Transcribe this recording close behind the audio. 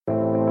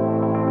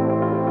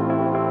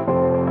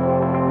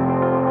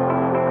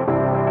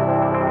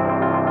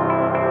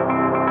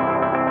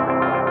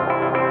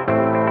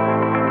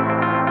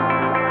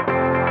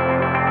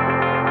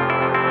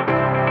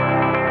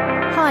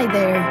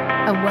there,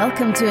 and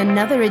welcome to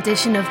another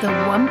edition of the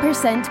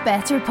 1%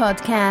 Better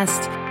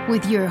podcast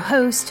with your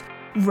host,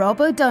 Rob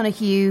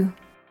O'Donoghue.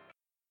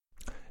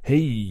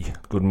 Hey,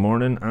 good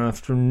morning,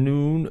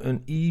 afternoon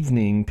and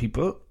evening,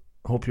 people.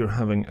 Hope you're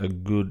having a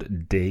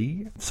good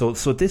day. So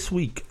this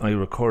week I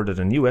recorded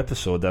a new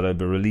episode that I'll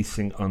be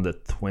releasing on the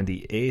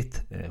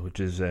 28th, which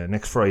is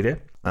next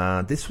Friday.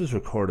 This was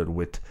recorded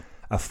with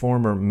a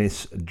former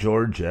Miss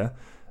Georgia.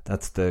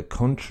 That's the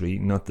country,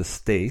 not the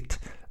state.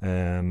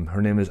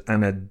 Her name is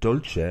Anna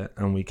Dolce,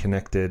 and we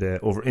connected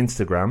over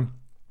Instagram.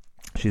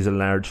 She's a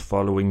large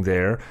following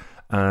there,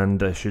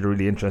 and she had a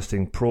really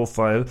interesting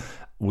profile.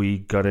 We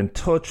got in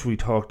touch, we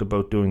talked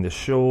about doing the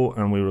show,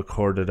 and we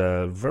recorded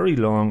a very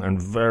long and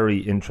very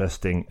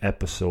interesting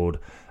episode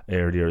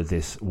earlier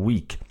this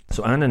week.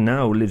 So Anna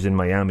now lives in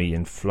Miami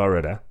in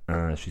Florida.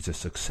 She's a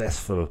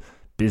successful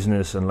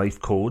business and life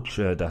coach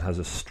that has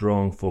a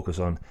strong focus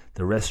on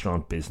the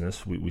restaurant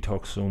business. We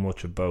talk so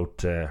much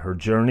about her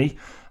journey,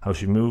 how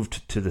she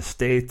moved to the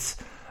States,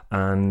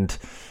 and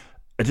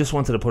I just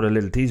wanted to put a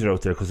little teaser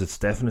out there because it's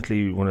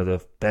definitely one of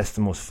the best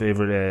and most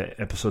favourite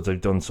episodes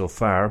I've done so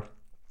far.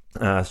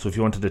 So if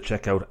you wanted to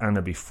check out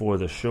Anna before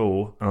the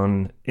show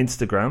on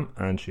Instagram,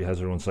 and she has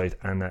her own site,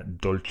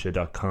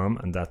 annadolce.com,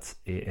 and that's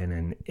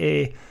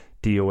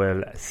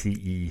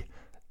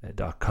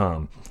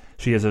ANNADOLCE.com.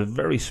 She has a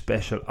very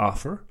special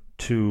offer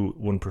to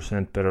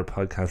 1% Better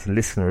podcast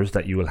listeners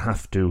that you will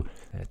have to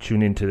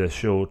tune into the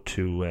show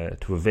to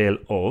avail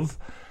of.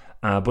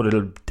 But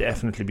it'll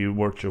definitely be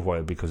worth your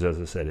while because,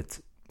 as I said,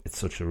 it's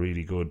such a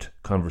really good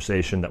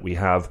conversation that we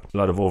have. A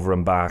lot of over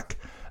and back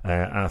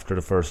after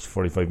the first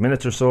 45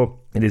 minutes or so.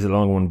 It is a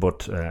long one,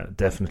 but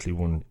definitely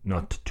one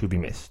not to be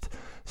missed.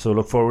 So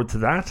look forward to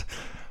that.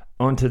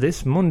 On to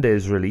this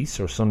Monday's release,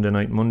 or Sunday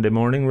night, Monday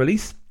morning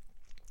release.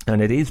 And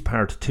it is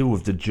part 2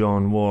 of the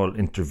John Wall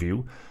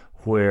interview,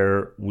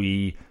 where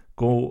we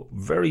go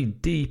very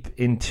deep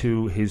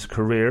into his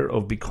career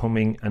of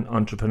becoming an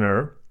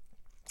entrepreneur.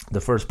 The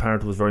first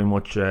part was very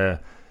much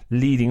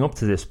leading up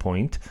to this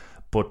point,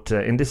 but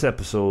in this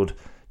episode,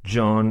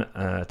 John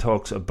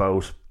talks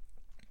about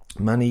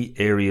many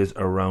areas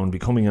around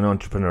becoming an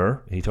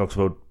entrepreneur. He talks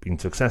about being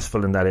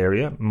successful in that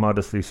area,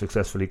 modestly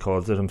successful he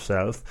calls it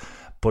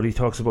himself, but he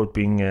talks about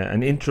being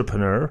an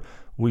intrapreneur.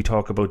 We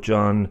talk about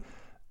John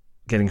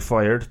getting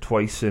fired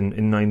twice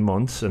in 9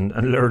 months and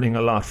learning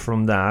a lot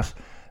from that.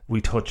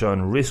 We touch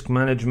on risk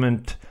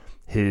management,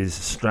 his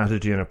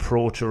strategy and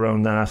approach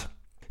around that.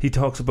 He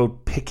talks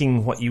about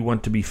picking what you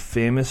want to be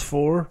famous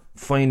for,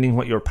 finding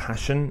what your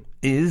passion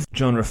is.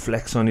 John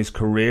reflects on his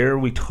career.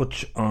 We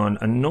touch on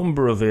a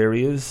number of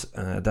areas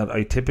that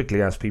I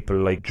typically ask people,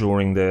 like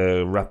during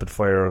the rapid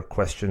fire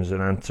questions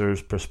and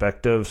answers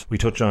perspectives. We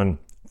touch on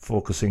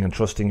focusing and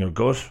trusting your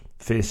gut,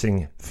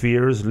 facing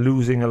fears,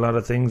 losing a lot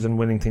of things and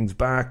winning things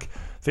back,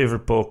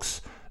 favourite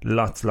books,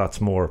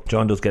 lots more.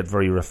 John does get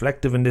very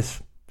reflective in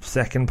this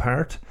second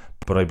part,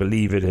 but I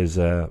believe it is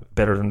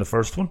better than the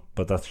first one,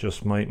 but that's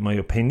just my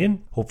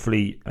opinion.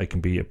 Hopefully I can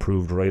be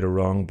approved right or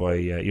wrong by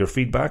your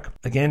feedback.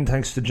 Again,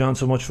 thanks to John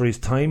so much for his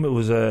time. It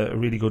was a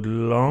really good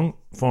long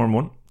form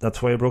one.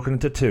 That's why I broke it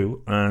into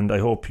 2, and I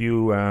hope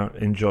you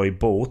enjoy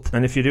both.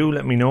 And if you do,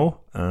 let me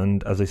know.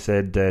 And as I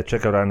said,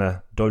 check out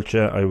Anna Dolce.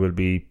 I will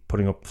be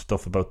putting up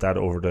stuff about that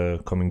over the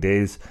coming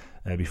days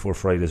before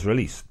Friday's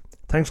release.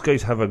 Thanks,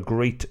 guys. Have a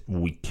great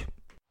week.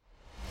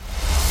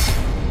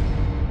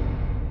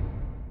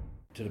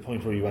 To the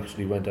point where you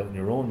actually went out on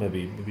your own,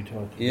 maybe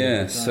talk.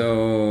 Yeah,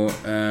 so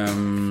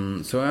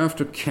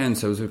after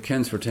Kent's, I was with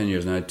Kent's for 10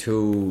 years, and I had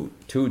two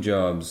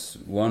jobs,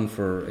 one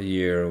for a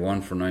year,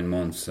 one for 9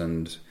 months,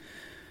 and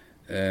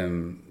they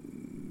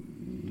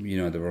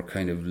were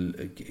kind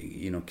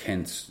of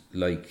Kent's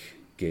like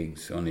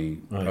gigs, only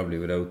probably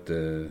without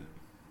the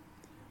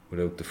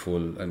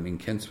full. I mean,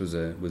 Kent's was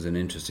an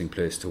interesting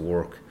place to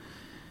work.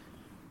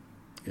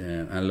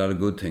 And a lot of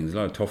good things, a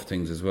lot of tough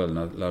things as well, a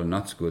lot of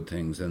not so good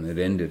things, and it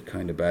ended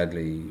kind of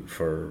badly.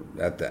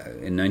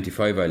 In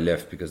 '95 I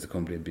left because the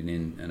company had been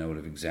in and out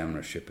of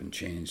examinership and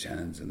changed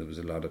hands, and there was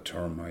a lot of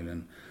turmoil,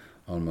 and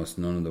almost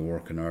none of the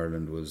work in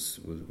Ireland was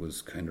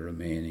kind of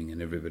remaining,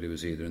 and everybody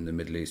was either in the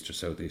Middle East or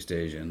Southeast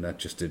Asia, and that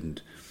just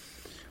didn't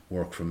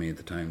work for me at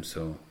the time.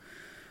 So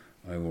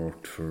I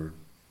worked for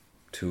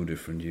 2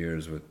 different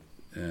years with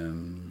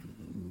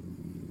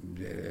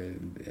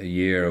a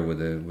year with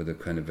a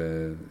kind of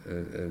a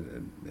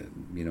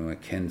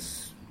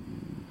Kent's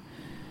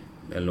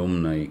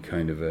alumni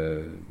kind of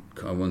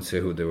I won't say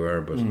who they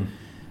were, but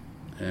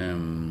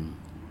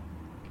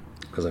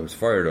because I was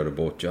fired out of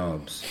both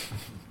jobs.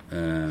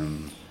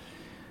 Did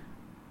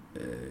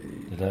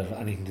that have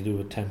anything to do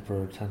with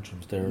temper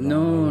tantrums there?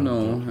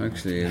 No,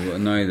 actually,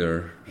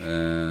 neither.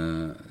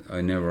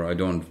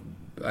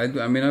 I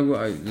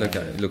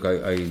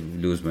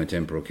lose my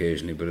temper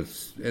occasionally, but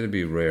it'll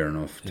be rare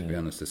enough, to be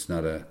honest. It's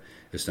not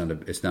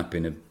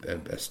been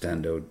a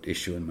standout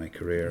issue in my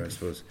career, I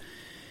suppose.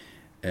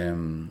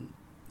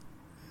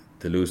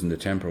 The losing the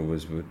temper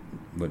was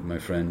with my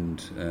friend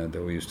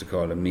that we used to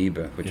call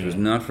Amoeba, which was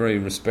not very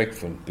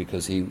respectful,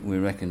 because we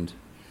reckoned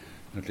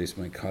At least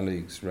my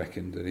colleagues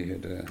reckoned that he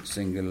had a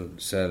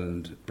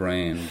single-celled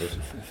brain,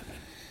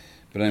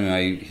 but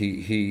anyway,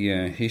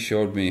 he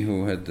showed me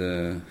who had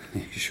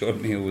he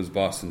showed me who was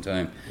boss in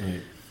time.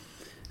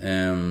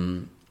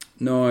 Right.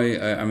 No,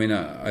 I mean,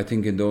 I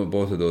think in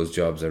both of those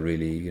jobs, I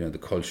really, the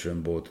culture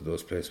in both of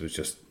those places was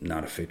just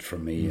not a fit for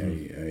me.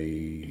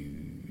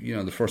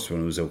 Mm-hmm. The first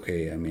one was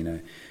okay. I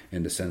mean,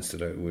 in the sense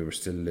that we were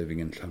still living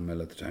in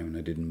Clonmel at the time, and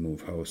I didn't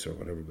move house or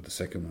whatever. But the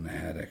second one, I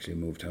had actually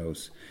moved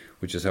house,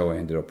 which is how I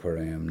ended up where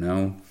I am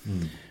now.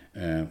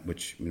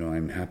 Which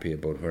I'm happy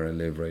about where I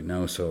live right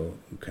now. So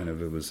kind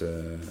of it was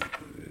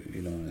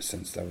in a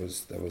sense that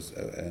was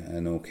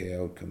an okay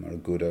outcome or a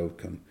good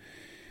outcome.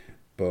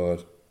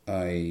 But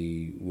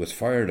I was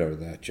fired out of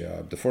that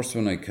job. The first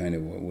one I kind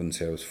of wouldn't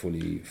say I was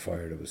fully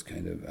fired. I was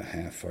kind of a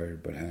half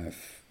fired, but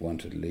half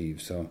wanted to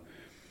leave. So,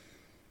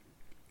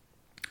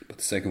 but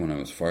the second one I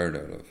was fired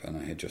out of, and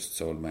I had just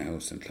sold my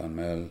house in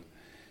Clonmel.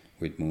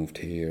 We'd moved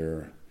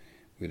here.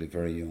 We had a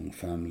very young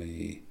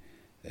family.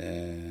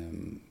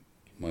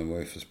 My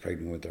wife was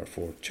pregnant with our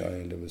fourth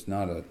child. It was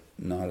not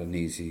an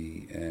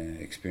easy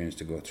experience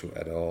to go through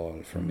at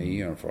all for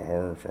me or for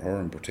her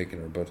in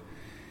particular. But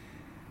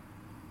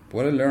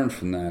what I learned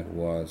from that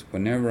was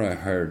whenever I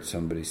hired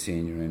somebody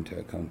senior into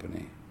a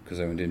company, because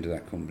I went into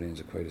that company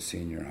as quite a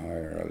senior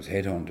hire, I was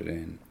headhunted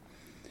in.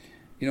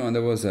 And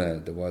there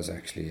was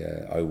actually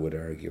I would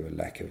argue a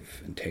lack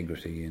of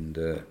integrity in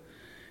the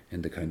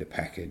kind of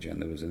package,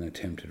 and there was an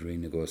attempted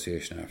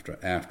renegotiation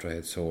after I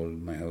had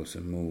sold my house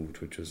and moved,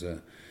 which was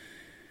a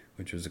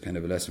kind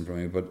of a lesson for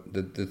me. But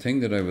the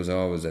thing that I was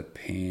always at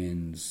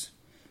pains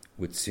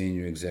with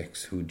senior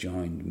execs who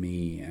joined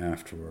me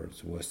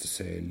afterwards was to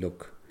say,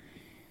 look,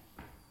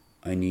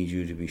 I need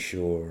you to be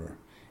sure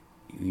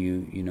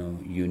you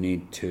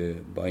need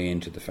to buy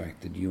into the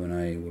fact that you and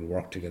I will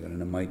work together,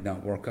 and it might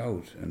not work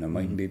out, and it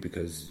mightn't be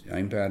because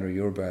I'm bad or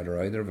you're bad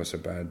or either of us are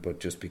bad, but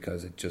just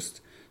because it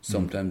just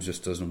sometimes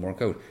just doesn't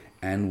work out,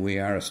 and we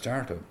are a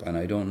startup, and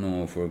I don't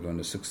know if we're going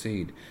to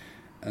succeed.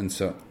 And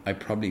so I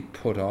probably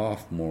put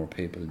off more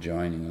people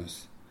joining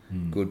us,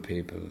 good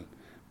people,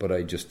 but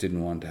I just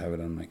didn't want to have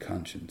it on my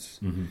conscience,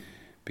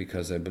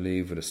 because I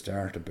believe with a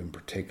startup in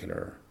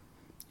particular,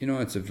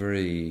 it's a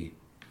very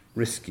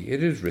risky.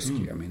 It is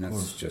risky. I mean,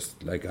 that's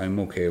just like, I'm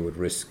okay with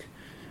risk.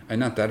 I'm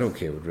not that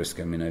okay with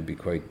risk. I mean, I'd be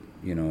quite,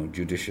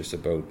 judicious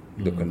about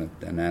looking at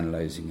and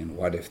analysing and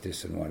what if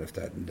this and what if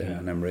that, and then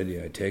when I'm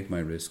ready, I take my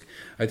risk.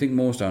 I think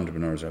most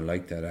entrepreneurs are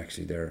like that,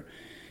 actually. They're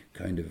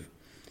kind of,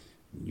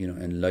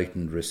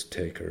 enlightened risk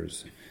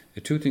takers.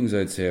 The two things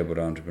I'd say about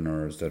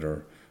entrepreneurs that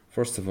are,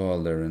 first of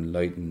all, they're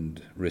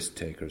enlightened risk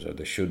takers, or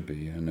they should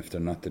be, and if they're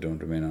not, they don't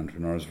remain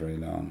entrepreneurs very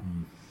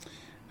long.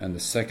 And the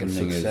second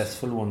thing is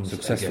successful ones.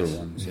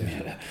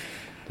 Yeah.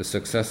 The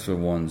successful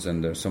ones,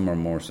 and some are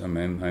more. I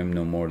mean, I'm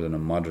no more than a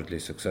moderately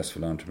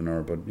successful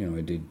entrepreneur, but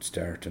I did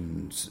start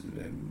and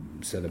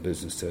sell a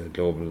business to a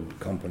global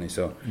company.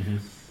 So,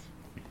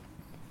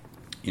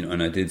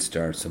 and I did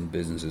start some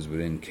businesses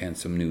within Kent,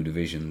 some new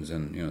divisions,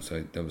 and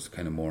so that was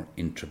kind of more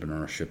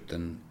entrepreneurship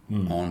than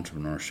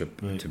entrepreneurship,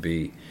 right, to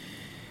be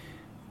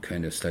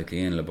kind of slightly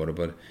anal about it.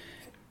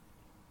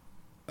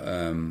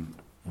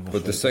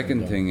 But the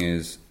second thing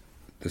is.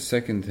 The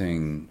second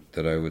thing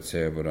that I would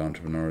say about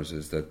entrepreneurs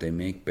is that they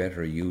make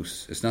better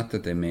use. It's not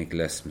that they make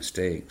less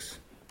mistakes.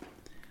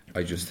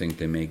 I just think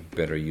they make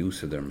better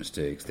use of their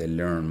mistakes. They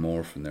learn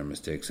more from their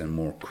mistakes and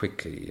more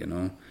quickly,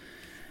 Do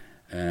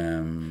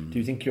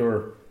you think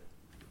are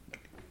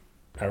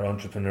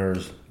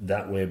entrepreneurs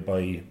that way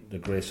by the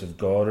grace of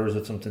God, or is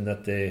it something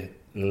that they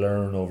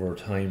learn over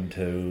time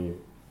do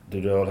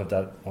they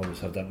always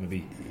have that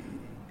maybe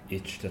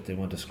itch that they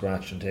want to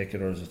scratch and take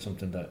it, or is it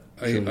something that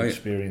through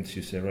experience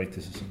you say, right,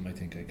 this is something I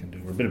think I can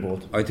do, or a bit of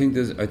both? I think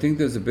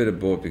there's a bit of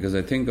both, because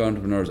I think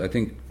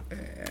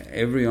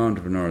every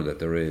entrepreneur that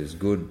there is,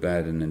 good,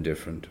 bad and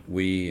indifferent,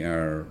 we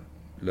are,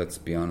 let's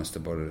be honest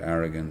about it,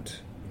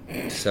 arrogant,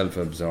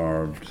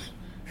 self-absorbed,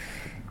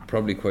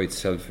 probably quite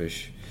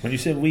selfish. When you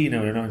say we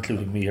now, you're not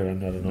including me here. I'm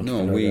not an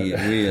entrepreneur. No,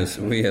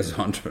 we as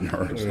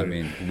entrepreneurs. I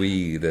mean,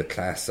 we, the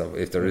class of,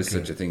 if there is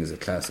such a thing as a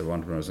class of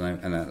entrepreneurs,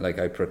 and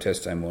I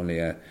protest. I'm only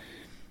a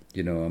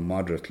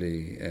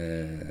moderately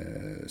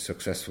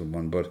successful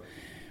one, but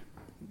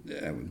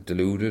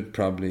deluded.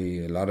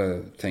 Probably a lot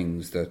of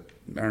things that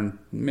aren't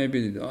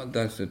maybe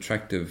that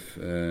attractive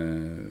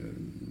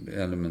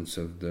elements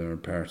of the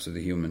parts of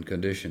the human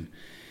condition,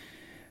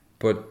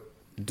 but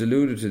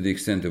deluded to the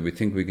extent that we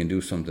think we can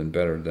do something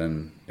better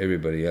than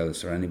everybody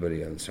else or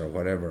anybody else or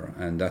whatever,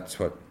 and that's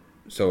what.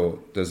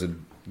 So there's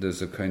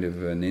a kind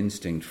of an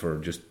instinct for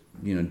just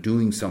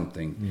doing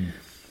something,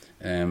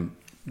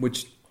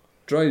 which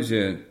drives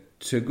you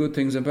to good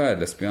things and bad.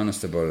 Let's be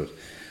honest about it.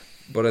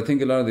 But I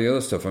think a lot of the other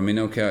stuff. I mean,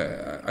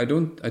 okay, I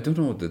don't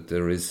know that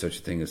there is such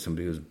a thing as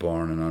somebody who's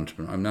born an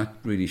entrepreneur. I'm not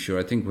really sure.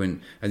 I think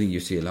you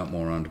see a lot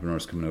more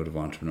entrepreneurs coming out of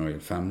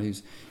entrepreneurial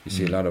families. You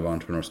see a lot of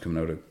entrepreneurs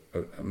coming out of.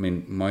 I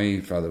mean,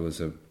 my father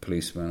was a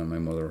policeman, and my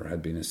mother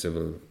had been a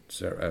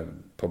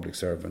public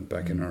servant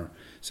back in her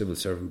civil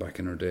servant back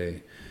in her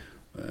day,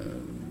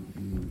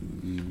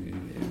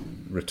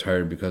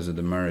 retired because of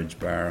the marriage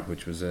bar,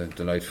 which was a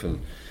delightful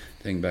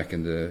thing back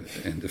in the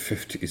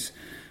 50s.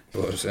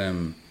 But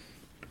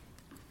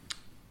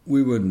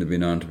we wouldn't have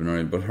been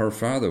entrepreneurial. But her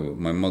father,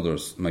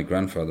 my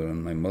grandfather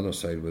on my mother's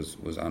side was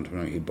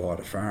entrepreneurial. He bought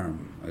a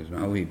farm. I don't know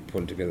how he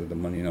pulled together the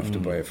money enough to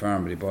buy a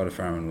farm, but he bought a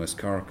farm in West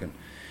Cork, and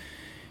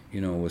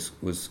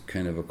was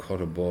kind of a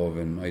cut above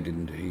him. I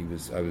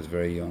was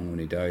very young when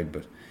he died,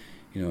 but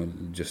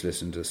just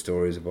listening to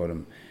stories about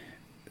him.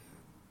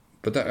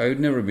 But that, I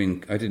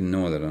didn't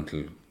know that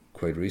until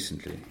quite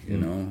recently.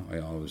 I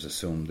always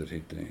assumed that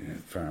the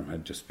farm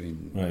had just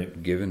been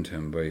given to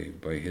him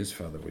by his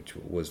father, which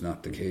was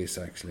not the case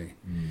actually.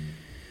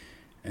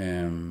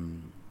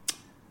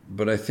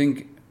 But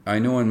I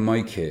know in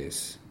my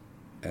case,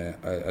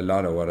 a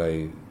lot of what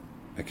I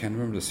can't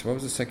remember this. What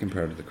was the second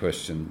part of the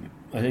question?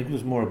 I think it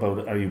was more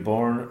about, are you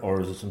born,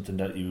 or is it something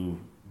that you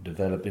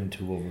develop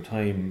into over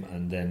time?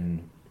 And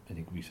then I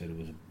think we said it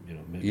was,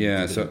 maybe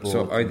yeah.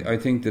 So I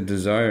think the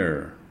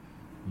desire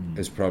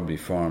is probably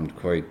formed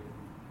quite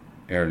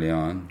early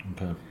on.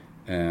 Okay.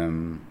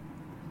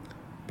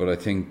 But I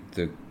think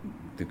the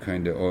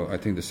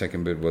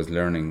second bit was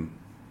learning.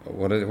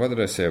 What did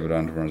I say about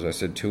entrepreneurs? I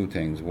said two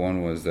things.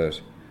 One was that.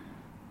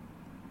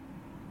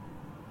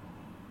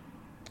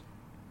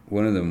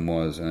 One of them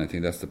was, and I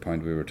think that's the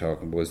point we were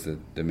talking about, was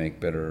that they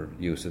make better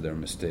use of their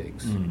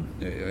mistakes.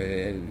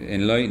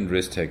 Enlightened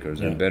risk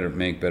takers and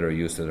make better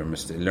use of their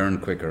mistakes, learn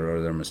quicker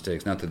of their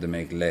mistakes, not that they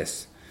make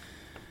less.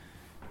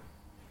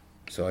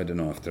 So I don't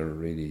know if they're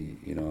really,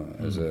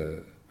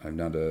 I'm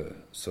not a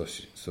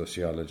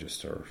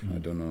sociologist, or I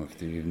don't know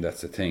if even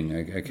that's a thing.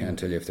 I can't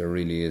tell you if there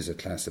really is a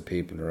class of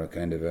people or a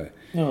kind of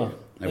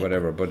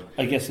whatever. But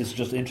I guess it's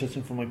just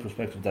interesting from my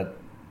perspective that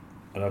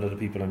a lot of the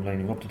people I'm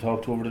lining up to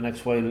talk to over the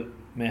next while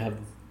may have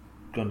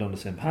gone down the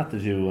same path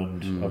as you,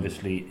 and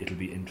obviously it'll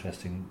be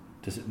interesting.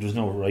 There's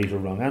no right or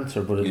wrong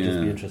answer, but it'll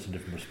just be interesting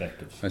different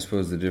perspectives. I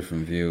suppose the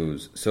different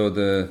views. So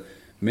the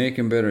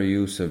making better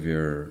use of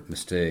your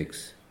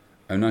mistakes,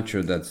 I'm not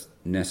sure that's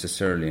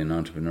necessarily an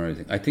entrepreneurial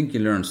thing. I think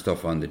you learn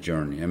stuff on the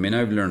journey. I mean,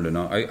 I've learned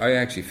enough. I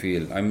actually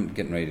feel I'm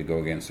getting ready to go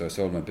again. So I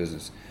sold my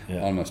business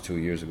almost 2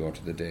 years ago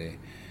to the day,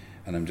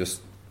 and I'm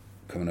just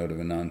coming out of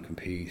a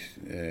non-compete.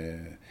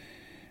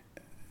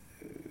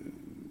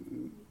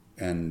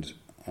 And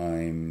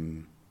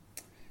I'm,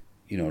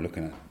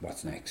 looking at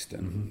what's next,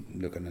 and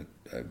looking at.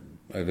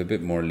 I have a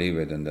bit more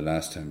leeway than the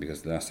last time,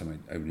 because the last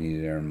time I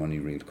needed to earn money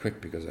real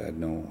quick because I had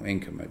no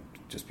income. I'd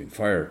just been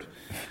fired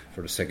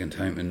for the second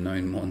time in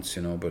 9 months,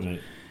 But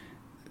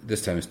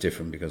this time it's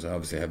different because I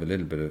obviously have a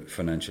little bit of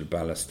financial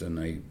ballast, and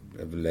I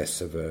have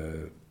less of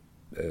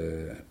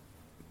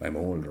I'm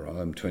older.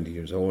 I'm 20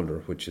 years older,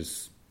 which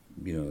is,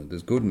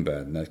 there's good and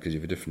bad in that, because you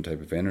have a different type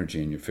of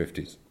energy in your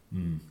 50s.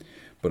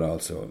 But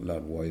also a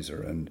lot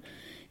wiser, and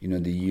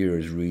the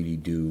years really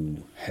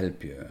do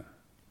help you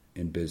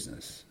in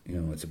business.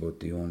 It's about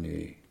the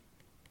only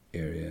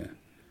area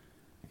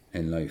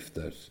in life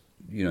that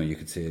you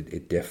could say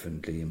it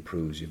definitely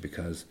improves you,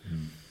 because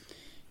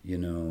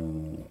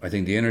I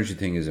think the energy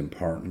thing is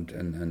important,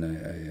 and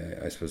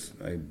I suppose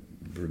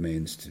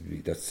remains to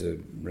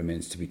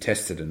be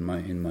tested in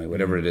my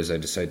whatever it is I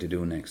decide to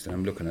do next. And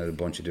I'm looking at a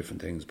bunch of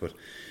different things, but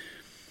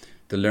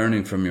the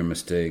learning from your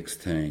mistakes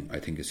thing, I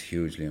think, is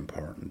hugely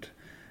important.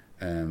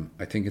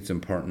 I think it's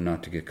important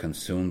not to get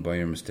consumed by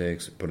your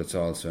mistakes, but it's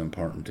also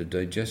important to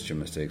digest your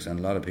mistakes.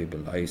 And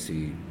I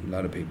see a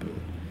lot of people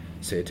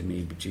say to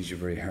me, "But geez, you're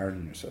very hard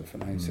on yourself."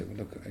 And I say, "Well,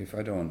 look, if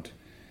I don't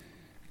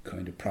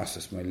kind of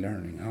process my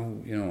learning,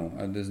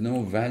 there's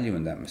no value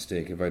in that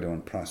mistake if I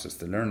don't process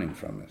the learning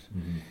from it."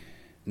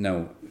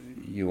 Now,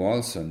 you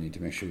also need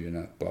to make sure you're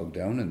not bogged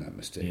down in that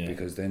mistake,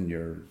 because then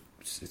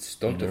it's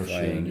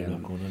stultifying, you're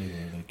not going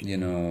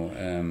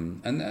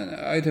anywhere, and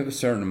I'd have a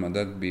certain amount.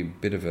 That'd be a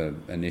bit of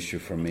an issue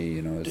for me,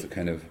 as a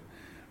kind of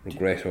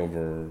regret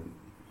over.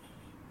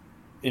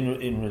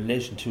 In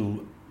relation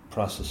to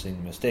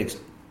processing mistakes,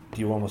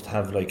 do you almost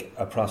have like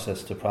a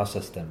process to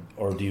process them,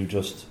 or do you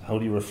how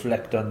do you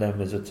reflect on them?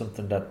 Is it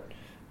something that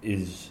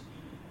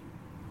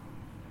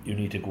you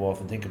need to go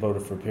off and think about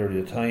it for a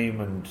period of time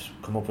and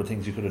come up with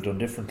things you could have done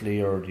differently,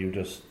 or do you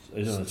just...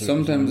 I don't know,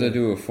 sometimes I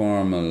do a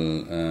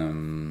formal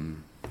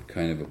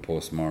kind of a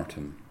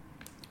post-mortem.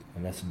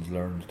 A lessons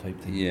learned type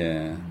thing.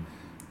 Yeah.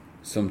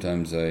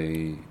 Sometimes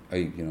I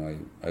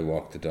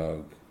walk the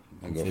dog.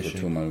 I go for a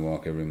 2 mile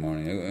walk every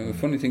morning. The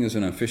funny thing is,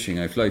 when I'm fishing,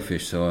 I fly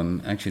fish, so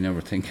I'm actually never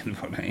thinking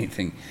about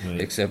anything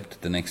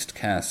except the next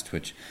cast,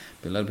 but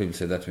a lot of people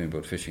say that to me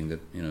about fishing,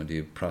 that, do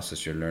you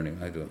process your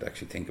learning? I don't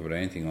actually think about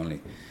anything,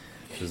 only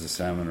there's a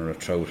salmon or a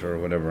trout or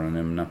whatever, and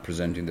I'm not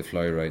presenting the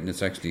fly right, and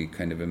it's actually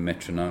kind of a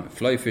metronomic,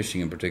 fly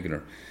fishing in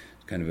particular,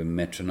 it's kind of a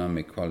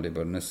metronomic quality,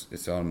 but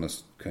it's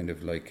almost kind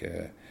of like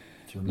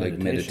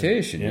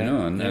meditation,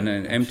 and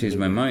it empties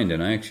my mind,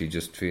 and I actually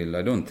just feel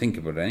I don't think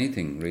about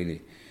anything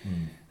really.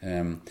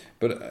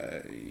 But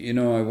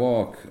I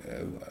walk.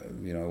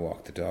 I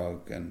walk the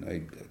dog, and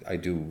I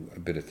do a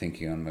bit of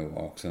thinking on my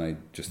walks, and I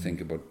just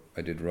think about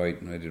I did right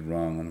and I did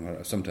wrong,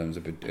 and sometimes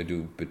I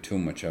do a bit too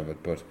much of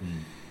it. But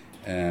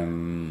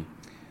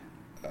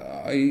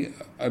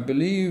I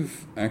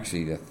believe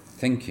actually that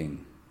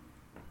thinking,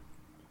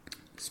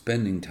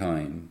 spending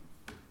time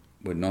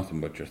with nothing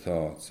but your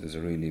thoughts, is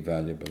a really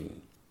valuable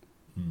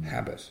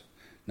habit.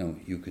 Now,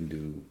 you can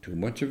do too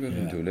much of it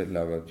and too little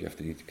of it. You have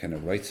to kind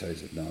of right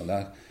size it and all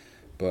that.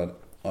 But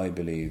I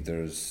believe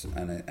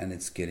and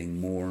it's getting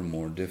more and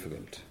more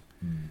difficult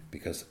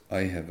because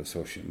I have a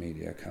social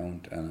media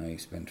account and I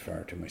spend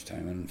far too much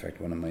time. And in fact,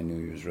 one of my New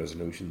Year's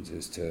resolutions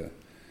is to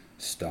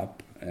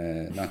stop,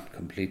 not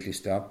completely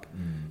stop,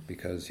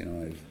 because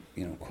I've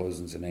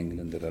cousins in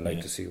England that I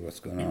like to see what's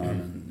going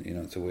on, and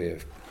it's a way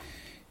of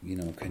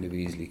kind of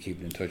easily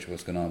keeping in touch with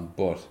what's going on.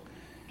 But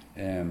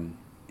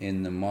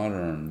in the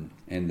modern,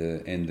 in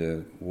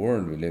the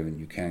world we live in,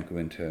 you can't go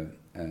into.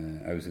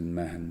 I was in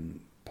Mahon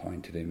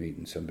Point today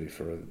meeting somebody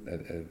for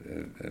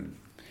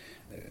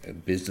a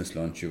business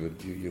lunch.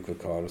 You could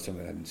call it,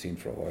 somebody I hadn't seen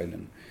for a while,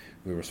 and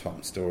we were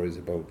swapping stories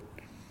about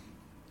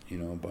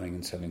buying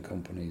and selling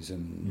companies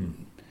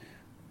and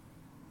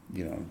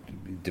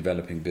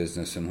developing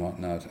business and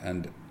whatnot.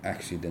 And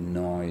actually, the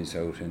noise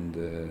out in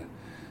the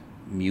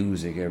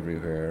music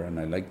everywhere, and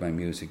I like my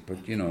music,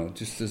 but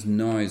just there's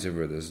noise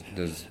everywhere.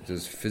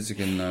 There's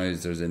physical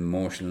noise, there's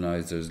emotional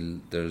noise,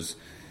 there's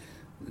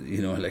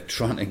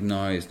electronic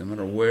noise. No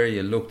matter where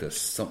you look, there's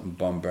something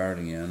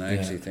bombarding you. And I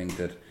actually think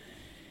that,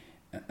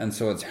 and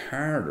so it's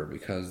harder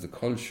because the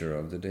culture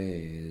of the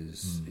day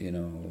is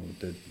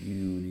that you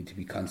need to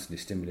be constantly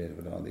stimulated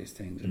with all these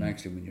things. And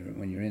actually,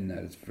 when you're in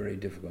that, it's very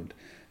difficult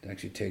to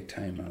actually take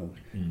time out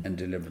and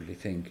deliberately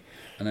think.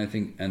 And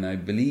I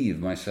believe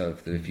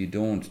myself that if you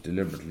don't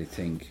deliberately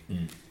think,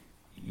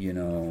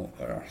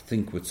 or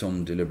think with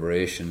some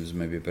deliberation is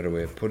maybe a better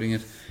way of putting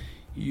it,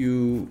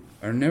 you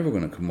are never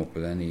going to come up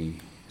with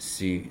any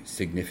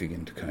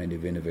significant kind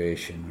of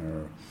innovation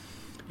or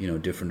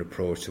different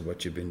approach to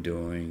what you've been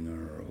doing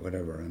or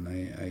whatever. And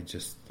I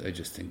just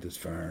think there's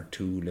far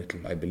too little.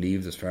 I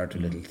believe there's far too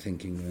little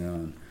thinking going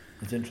on.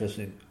 It's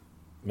interesting.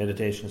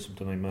 Meditation is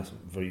something I'm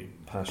very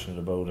passionate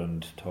about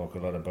and talk a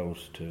lot about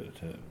to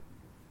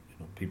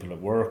people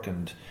at work,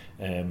 and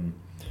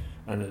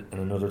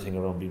another thing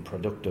around being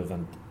productive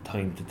and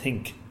time to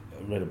think.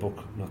 I read a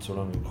book not so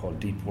long ago called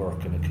Deep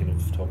Work, and it kind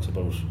of talks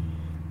about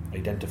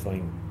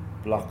identifying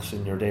blocks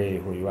in your day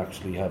where you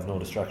actually have no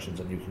distractions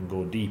and you can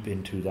go deep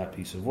into that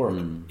piece of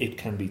work. It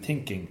can be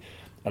thinking.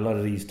 A lot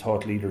of these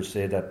thought leaders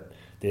say that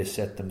they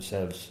set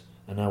themselves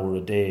an hour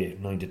a day,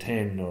 9 to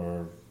 10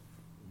 or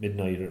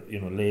midnight, or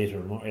late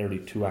or more early,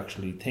 to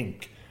actually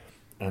think.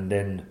 And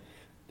then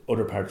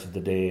other parts of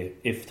the day,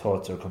 if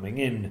thoughts are coming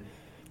in,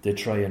 they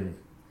try and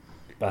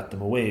bat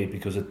them away,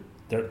 because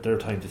their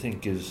time to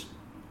think is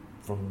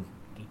from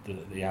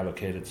the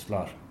allocated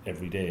slot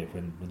every day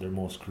when they're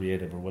most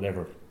creative or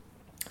whatever.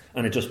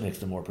 And it just makes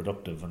them more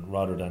productive, and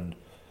rather than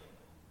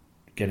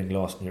getting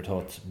lost in your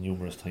thoughts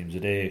numerous times a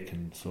day, it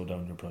can slow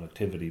down your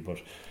productivity.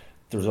 But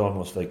there's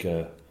almost like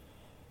a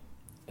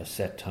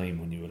set time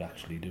when you would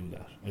actually do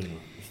that.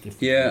 It's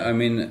different. Yeah, I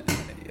mean,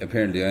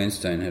 apparently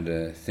Einstein had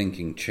a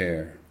thinking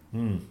chair.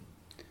 And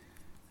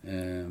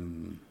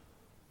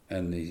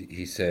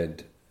he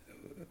said,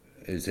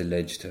 is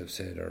alleged to have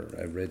said, or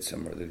I read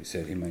somewhere that he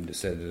said, he might have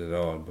said it at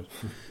all, but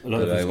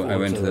I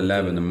went to the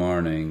lab in the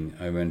morning,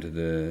 I went to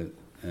the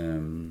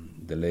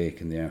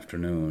lake in the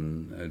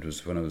afternoon. It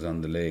was when I was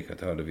on the lake, I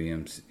thought of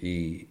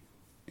E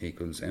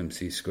equals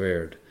MC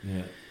squared.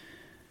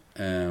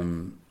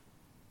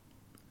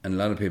 And a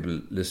lot of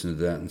people listen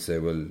to that and say,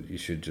 well, you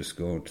should just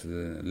go to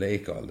the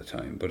lake all the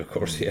time. But of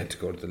course he had to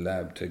go to the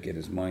lab to get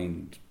his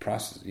mind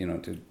processed,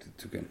 to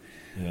get...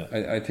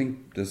 I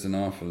think there's an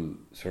awful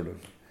sort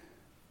of...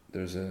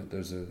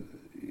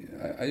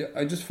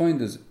 I just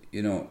find there's,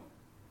 and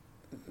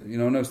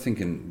I was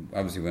thinking,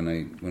 obviously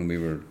when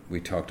we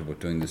talked about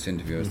doing this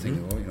interview, I was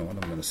thinking, what am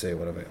I going to say?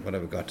 What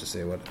have I got to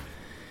say? What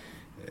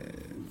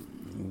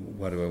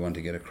do I want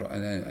to get across?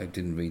 And I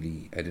didn't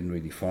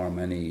really form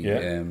any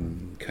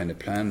kind of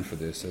plan for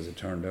this, as it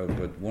turned out.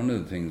 But one of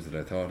the things that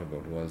I thought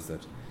about was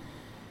that,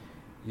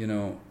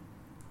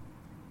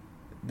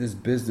 this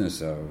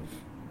business of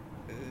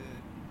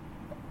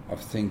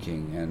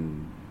thinking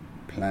and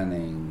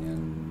planning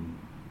and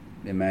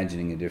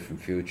imagining a different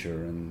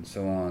future and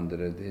so on, that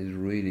it is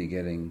really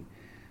getting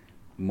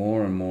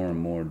more and more and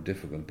more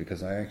difficult,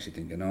 because I actually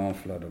think an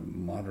awful lot of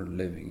modern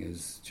living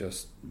is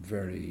just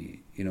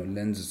very,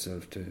 lends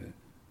itself to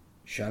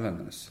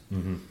shallowness.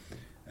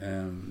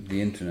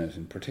 The internet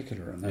in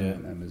particular, and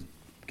I'm as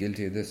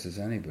guilty of this as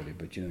anybody,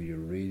 but you're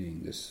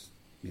reading this,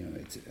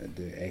 it's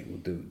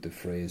the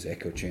phrase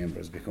echo chamber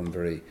has become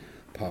very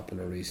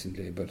popular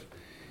recently, but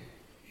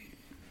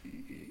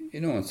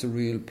it's a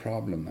real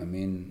problem. I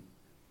mean,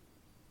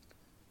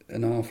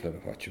 an awful lot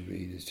of what you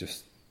read is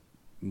just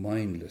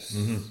mindless,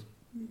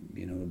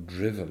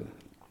 drivel,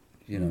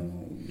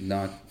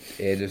 not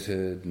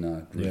edited,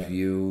 not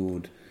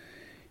reviewed.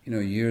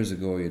 years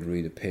ago you'd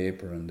read a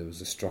paper and there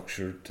was a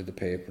structure to the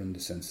paper in the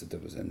sense that there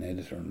was an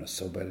editor and a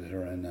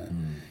sub-editor and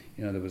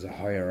there was a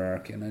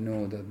hierarchy, and I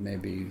know that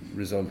maybe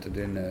resulted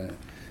in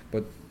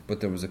but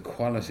there was a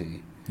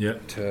quality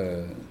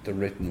to the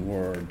written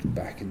word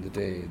back in the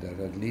day that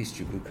at least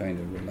you could kind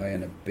of rely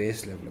on a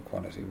base level of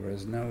quality,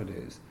 whereas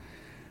nowadays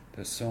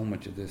there's so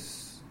much of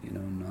this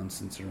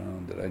nonsense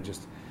around that I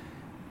just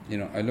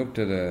I looked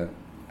at a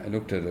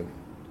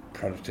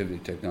productivity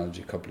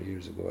technology a couple of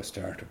years ago, a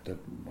startup that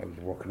I was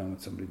working on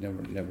with somebody.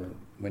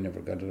 We never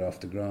got it off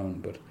the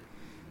ground, but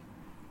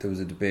there was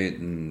a debate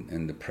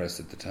in the press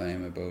at the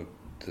time about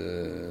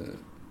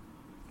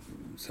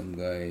some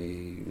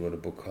guy wrote a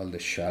book called The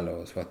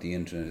Shallows, what the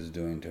internet is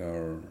doing to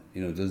our,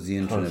 does the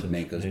internet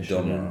make us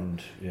dumber?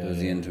 Does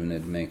the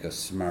internet make us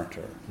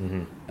smarter?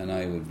 Mm-hmm. And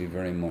I would be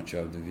very much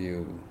of the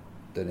view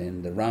that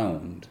in the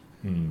round,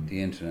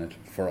 the internet,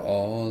 for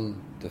all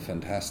the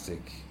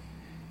fantastic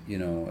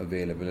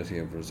availability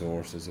of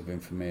resources, of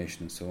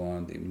information and so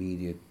on, the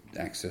immediate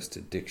access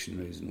to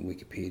dictionaries and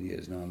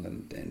Wikipedias and all,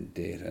 and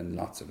data and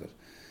lots of it,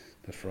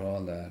 but for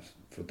all that,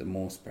 for the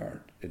most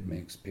part, it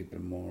makes people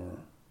more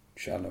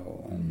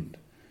shallow and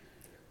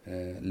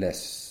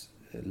less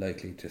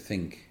likely to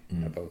think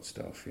about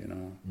stuff, Have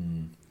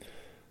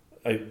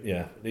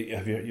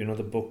you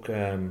the book,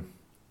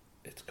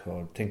 it's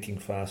called Thinking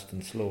Fast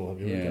and Slow.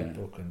 Have you read that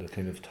book? And the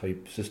kind of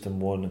type System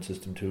 1 and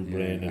System 2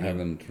 brain. I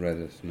haven't read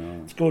it,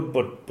 no. It's good,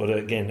 but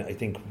again, I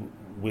think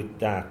with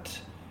that,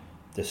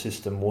 the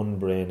System 1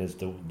 brain is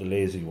the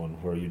lazy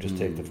one, where you just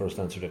take the first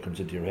answer that comes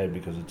into your head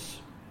because it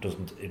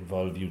doesn't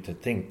involve you to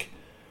think.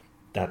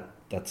 That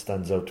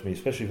stands out to me,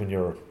 especially when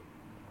you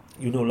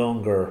no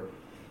longer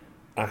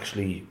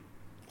actually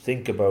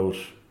think about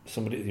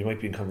somebody. You might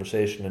be in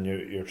conversation and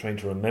you're trying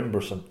to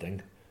remember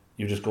something.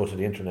 You just go to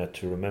the internet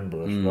to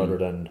remember it rather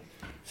than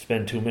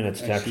spend 2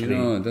 minutes to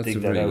actually that's dig a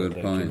that very out.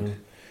 good point.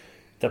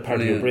 That part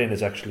of your brain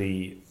is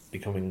actually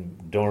becoming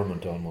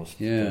dormant almost.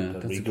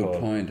 That's a good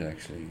point,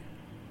 actually.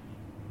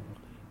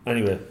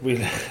 Anyway, we'll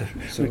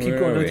keep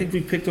going. I think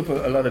we picked up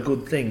a lot of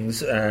good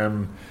things. I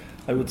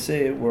would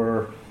say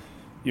you're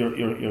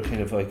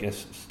kind of, I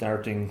guess,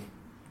 starting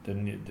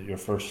your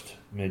first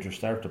major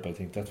startup. I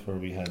think that's where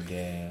we had.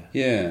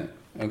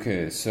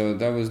 Okay. So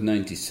that was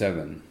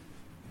 97,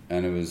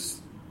 and it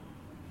was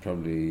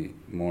probably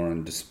more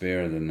in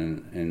despair than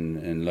in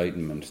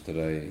enlightenment that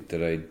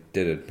I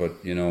did it. But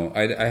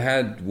I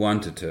had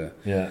wanted to.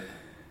 Yeah.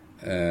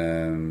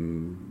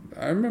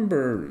 I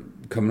remember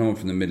coming home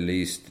from the Middle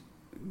East,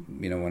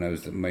 when I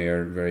was in my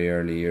very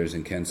early years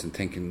in Kent, and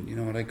thinking,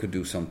 what, I could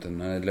do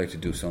something, and I'd like to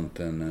do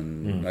something,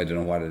 and I don't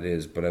know what it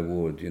is, but I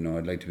would,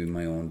 I'd like to be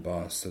my own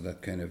boss. So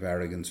that kind of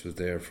arrogance was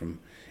there,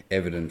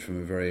 evident from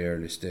a very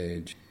early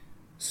stage.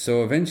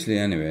 So eventually,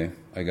 anyway,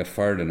 I got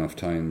fired enough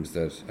times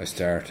that I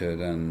started,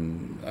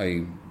 and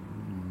I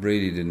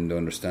really didn't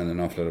understand an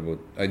awful lot about.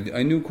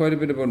 I knew quite a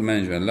bit about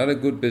management, a lot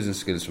of good business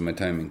skills from my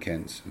time in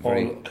Kent.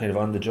 All kind of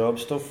on the job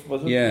stuff,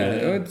 was it? Yeah,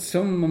 I had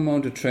some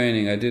amount of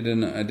training. I did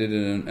an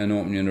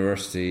Open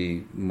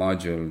University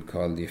module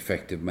called the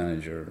Effective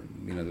Manager.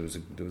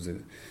 There was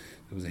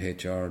a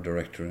HR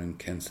director in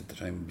Kent at the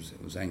time.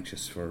 It was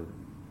anxious for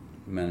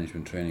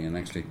management training, and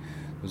actually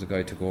there was a guy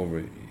who took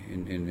over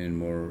in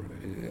more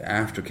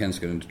after Kent's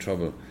got into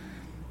trouble.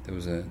 There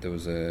was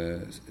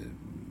a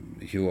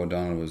Hugh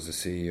O'Donnell was the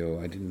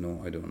CEO. I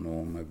don't know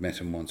him. I've met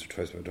him once or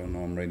twice, but I don't know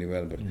him really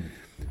well. But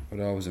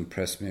what always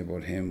impressed me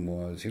about him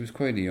was he was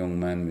quite a young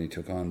man when he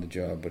took on the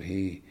job, but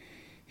he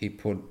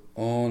put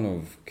all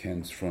of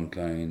Kent's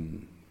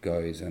frontline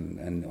guys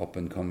and up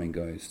and coming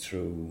guys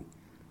through.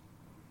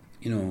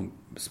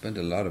 Spent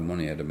a lot of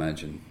money, I'd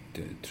imagine,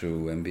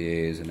 through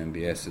MBAs and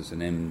MBSs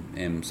and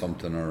M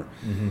something or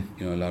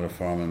a lot of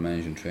formal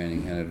management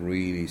training, and it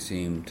really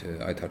seemed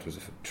to. I thought it was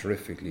a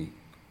terrifically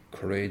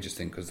courageous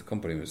thing, because the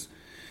company was,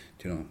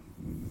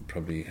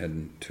 probably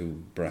hadn't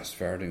two brass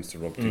farthings to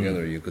rub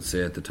together, you could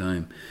say at the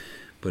time.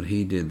 But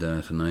he did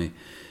that,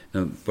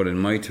 but in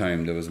my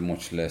time there was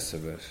much less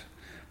of it.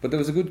 But there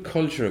was a good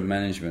culture of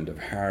management, of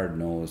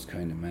hard-nosed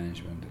kind of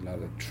management. A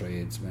lot of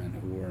tradesmen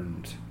who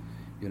weren't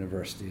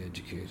university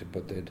educated,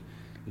 but they'd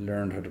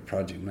learned how to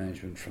project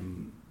management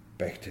from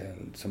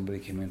Bechtel. Somebody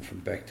came in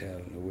from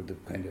Bechtel who were the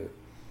kind of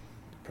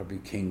probably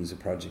kings of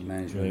project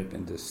management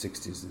in the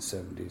 60s and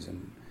 70s,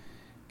 and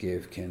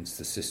gave Kent's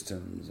the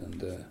systems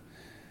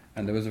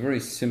and there was a very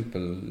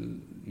simple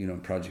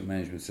project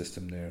management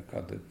system there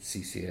called the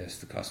CCS,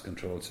 the cost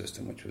control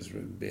system, which was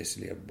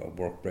basically a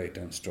work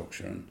breakdown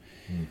structure, and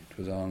it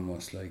was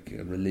almost like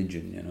a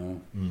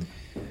religion,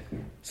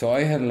 So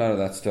I had a lot of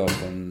that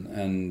stuff,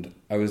 and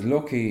I was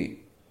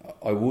lucky.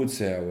 I would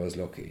say I was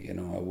lucky,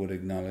 I would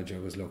acknowledge I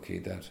was lucky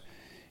that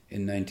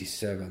in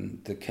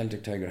 97 the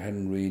Celtic Tiger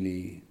hadn't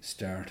really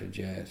started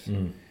yet.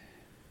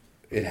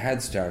 It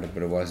had started,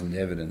 but it wasn't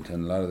evident,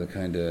 and a lot of the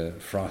kind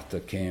of froth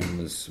that came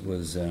was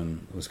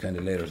kind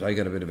of later. So I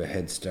got a bit of a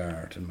head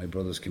start, and my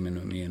brothers came in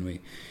with me, and we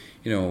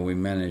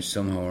managed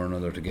somehow or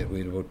another to get. We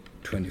had about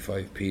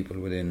 25 people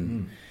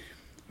within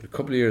a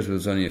couple of years. There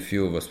was only a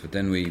few of us, but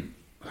then we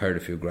hired a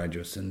few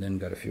graduates and then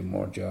got a few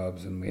more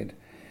jobs, and we had,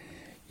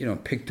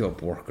 picked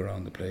up work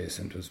around the place,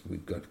 and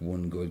we'd got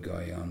one good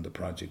guy on the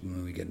project, and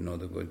then we'd get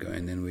another good guy,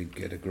 and then we'd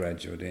get a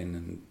graduate in,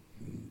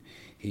 and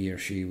he or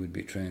she would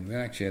be trained. We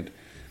actually had,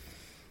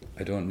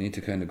 I don't need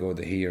to kind of go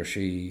the he or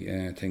she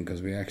thing,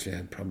 because we actually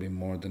had probably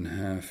more than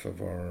half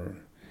of our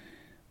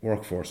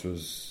workforce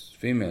was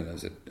female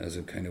as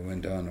it kind of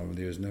went on over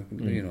the years. And,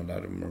 a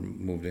lot of them were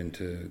moved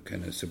into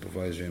kind of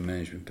supervisory and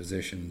management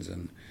positions,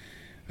 and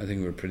I think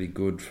we were pretty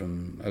good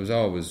I was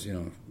always,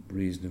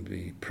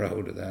 reasonably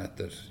proud of that,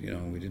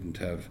 we didn't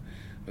have,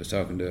 I was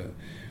talking to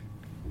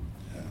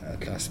a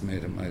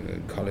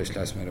college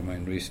classmate of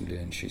mine recently,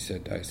 and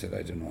I said,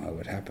 I don't know how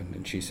it happened,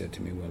 and she said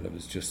to me, well, it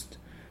was just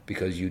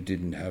because you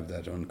didn't have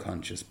that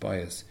unconscious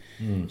bias.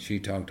 She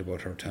talked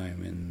about her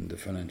time in the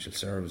financial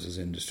services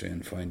industry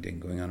and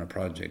going on a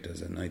project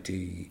as an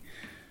IT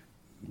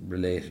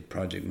related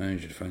project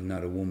manager to find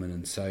not a woman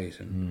in sight,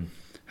 and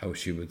how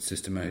she would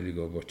systematically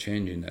go about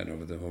changing that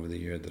over the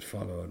year that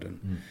followed.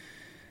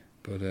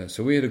 But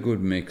so we had a good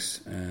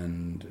mix,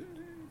 and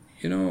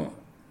a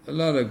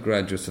lot of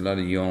graduates, a lot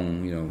of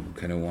young,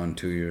 kind of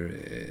 1-2 year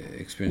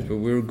experience, but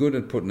we were good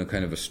at putting a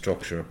kind of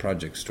a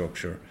project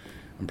structure,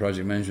 and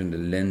project management that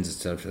lends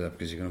itself to that,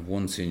 because you can have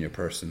one senior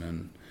person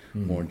and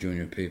more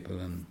junior people.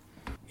 And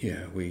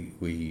we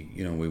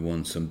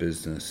won some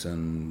business,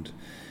 and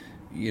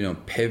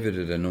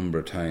pivoted a number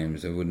of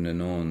times. I wouldn't have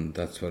known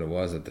that's what it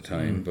was at the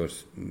time,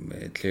 but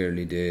it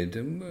clearly did.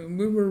 And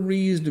we were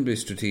reasonably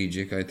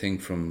strategic, I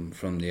think, from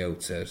the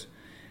outset,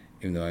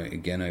 even though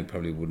I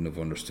probably wouldn't have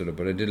understood it,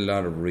 but I did a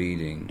lot of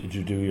reading. Did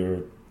you do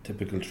your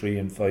typical 3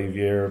 and 5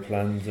 year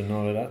plans and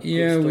all of that?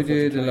 Yeah, we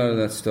did a lot of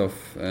that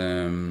stuff.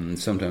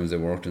 Sometimes they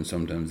worked and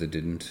sometimes they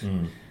didn't.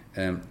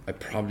 I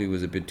probably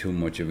was a bit too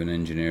much of an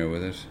engineer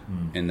with it,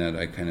 in that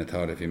I kind of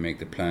thought if you make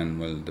the plan,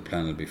 well, the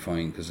plan will be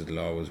fine because it'll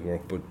always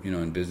work. But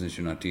in business,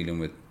 you're not dealing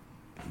with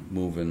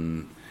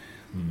moving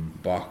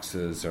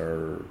boxes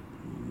or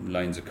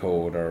lines of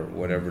code or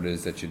whatever it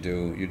is that you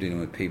do. You're dealing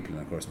with people,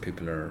 and of course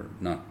people are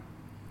not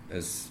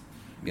as,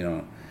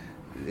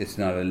 it's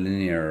not a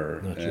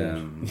linear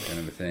kind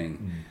of a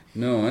thing.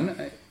 No, and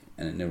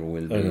it never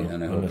will be,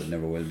 and I hope it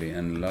never will be.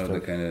 And a lot of the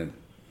kind of,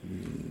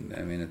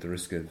 at the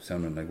risk of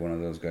sounding like one of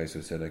those guys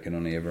who said I can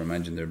only ever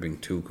imagine there being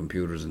 2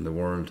 computers in the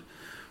world,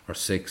 or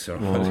 6 or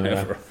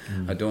whatever.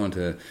 I don't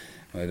think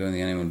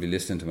anyone will be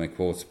listening to my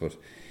quotes, but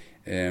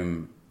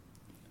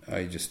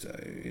I just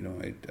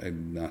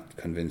I'm not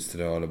convinced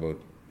at all about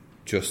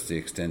just the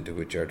extent to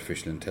which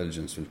artificial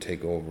intelligence will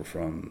take over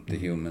from the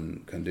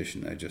human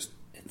condition.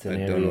 It's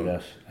an area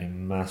that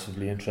I'm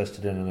massively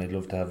interested in, and I'd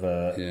love to have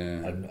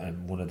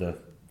I'm one of the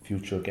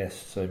future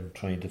guests. I'm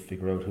trying to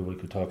figure out who we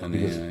could talk to,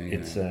 because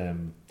it's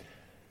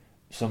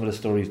some of the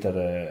stories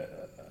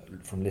that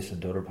from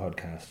listening to other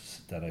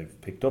podcasts that I've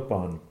picked up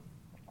on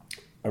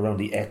around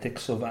the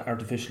ethics of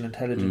artificial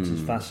intelligence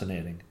is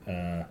fascinating.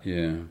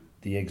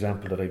 The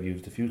example that I've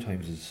used a few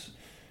times is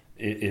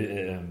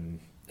a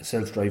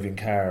self-driving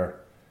car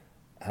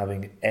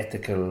having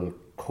ethical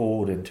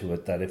code into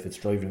it, that if it's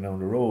driving down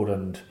the road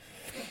and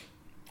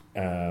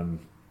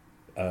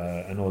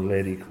an old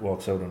lady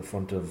walks out in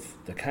front of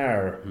the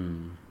car,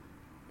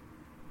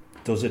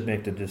 does it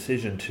make the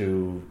decision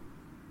to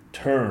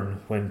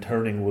turn when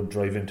turning would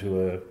drive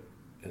into a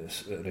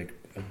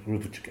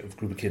group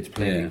of kids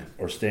playing,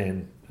 or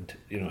staying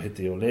and hit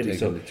the old lady?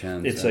 So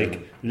it's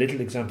like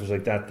little examples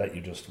like that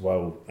you just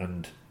wow,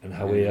 and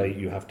how AI,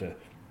 you have to,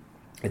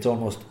 it's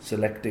almost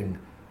selecting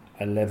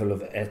a level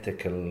of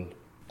ethical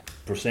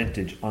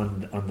percentage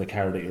on the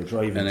car that you're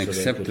driving, an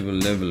acceptable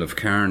level of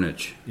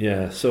carnage.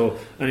 So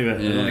anyway, I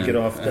don't want to get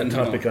off the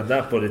topic on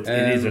that, but it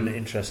is an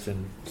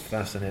interesting,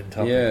 fascinating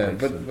topic.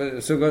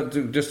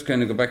 But just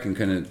kind of go back and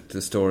kind of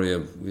the story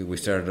of, we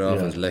started off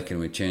as Leck, and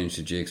we changed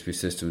to GXP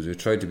Systems. We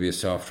tried to be a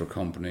software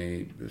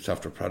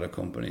product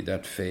company.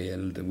 That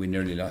failed. We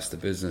nearly lost the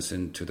business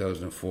in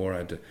 2004. I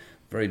had a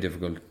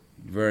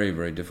very,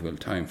 very difficult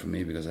time for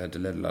me, because I had to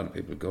let a lot of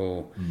people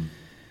go.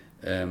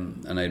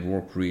 And I'd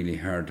worked really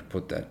hard to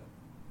put that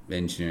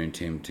engineering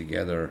team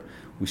together.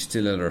 We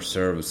still had our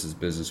services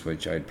business,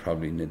 which I'd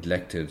probably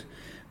neglected,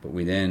 but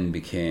we then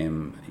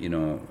became,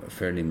 a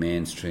fairly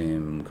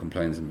mainstream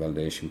compliance and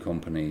validation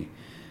company,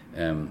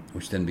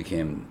 which then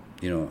became,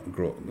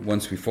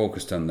 once we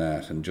focused on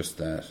that and just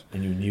that.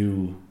 And you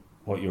knew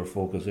what your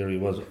focus area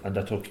was, and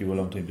that took you a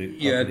long time to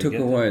it took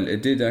a while.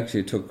 It did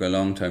actually took a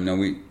long time. Now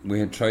we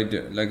had tried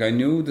to, I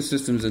knew the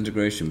systems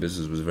integration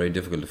business was very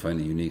difficult to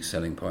find a unique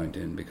selling point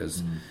in,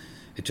 because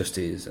it just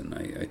is, and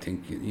I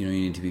think you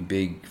need to be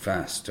big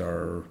fast,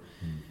 or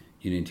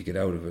you need to get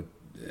out of it.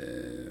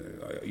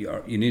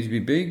 You need to be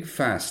big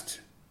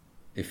fast,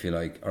 if you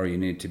like, or you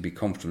need to be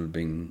comfortable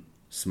being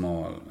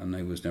small, and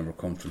I was never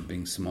comfortable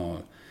being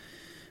small.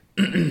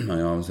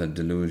 I always had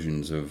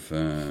delusions of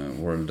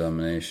world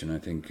domination. I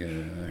think I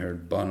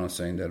heard Bono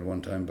saying that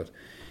one time, but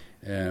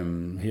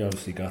he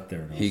obviously got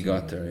there. He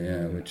got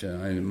there, which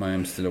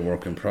I'm still a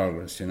work in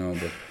progress,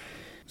 But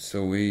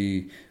so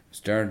we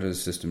started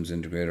as systems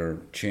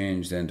integrator,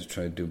 changed then to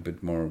try to do a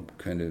bit more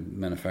kind of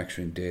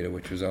manufacturing data,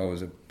 which was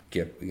always a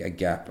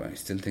gap. I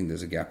still think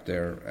there's a gap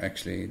there,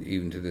 actually,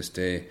 even to this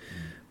day.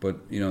 But,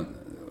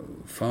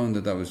 found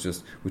that was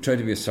just... We tried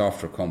to be a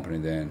software company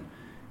then.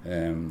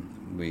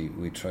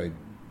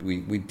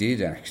 We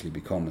did actually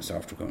become a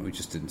software company. We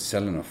just didn't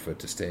sell enough for it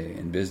to stay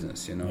in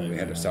business, We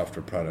had a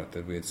software product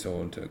that we had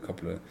sold to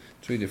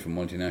 3 different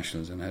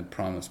multinationals and had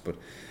promised, but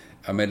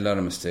I made a lot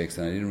of mistakes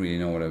and I didn't really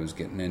know what I was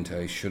getting into.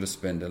 I should have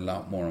spent a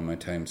lot more of my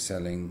time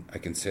selling. I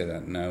can say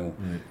that now.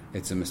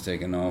 It's a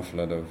mistake an awful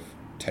lot of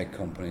tech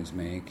companies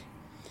make.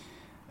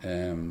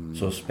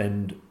 So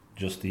spend,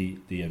 just the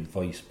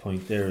advice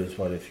point there is,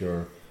 what if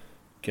you're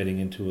getting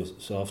into a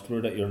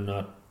software that you're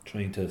not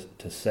trying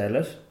to sell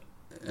it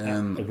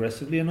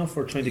aggressively enough,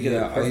 or trying to get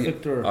it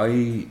perfect?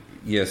 Trying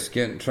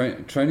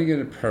to get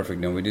it perfect.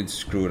 Now, we did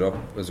screw it up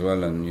as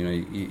well, and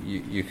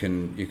you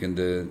can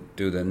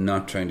do the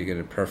not trying to get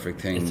it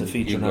perfect thing. It's a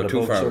feature, not a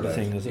bug sort of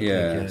thing, is it?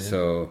 Yeah.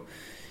 So,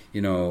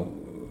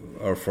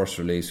 our first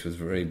release was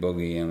very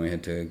buggy, and we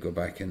had to go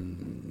back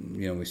and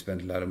we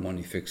spent a lot of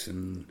money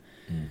fixing.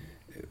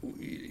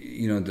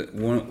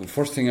 The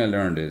first thing I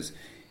learned is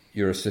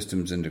you're a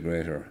systems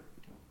integrator.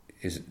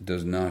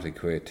 Does not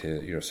equate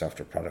to your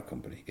software product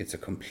company. It's a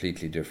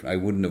completely different... I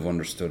wouldn't have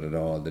understood at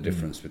all the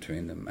difference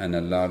between them. And a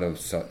lot of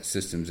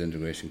systems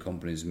integration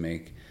companies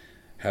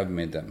have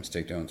made that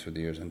mistake down through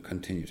the years and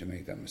continue to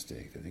make that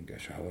mistake. They think,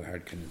 gosh, how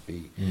hard can it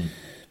be?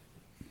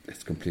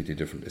 It's completely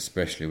different,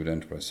 especially with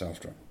enterprise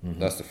software.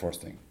 That's the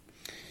first thing.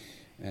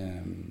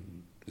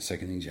 The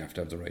second thing is you have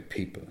to have the right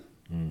people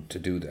to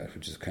do that,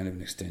 which is kind of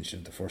an extension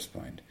of the first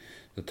point.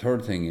 The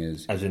third thing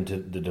is... As into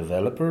the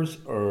developers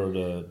or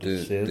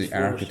the sales the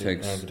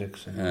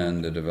architects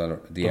and the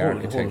developer, the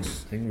architects,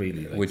 whole thing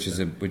really, which is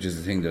the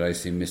thing that I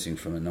see missing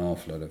from an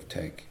awful lot of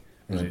tech,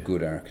 is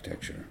good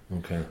architecture.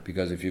 Okay.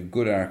 Because if you've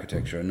good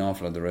architecture, an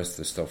awful lot of the rest of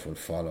the stuff will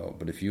follow.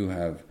 But if you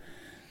have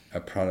a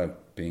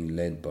product being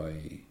led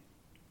by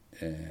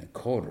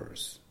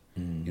coders,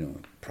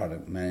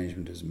 product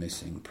management is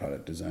missing,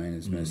 product design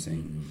is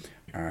missing,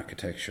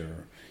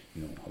 architecture,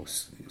 how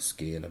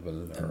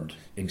scalable or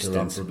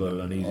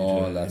interoperable and easy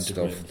all to that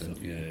stuff.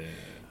 And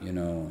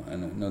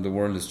now the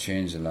world has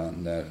changed a lot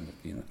in that.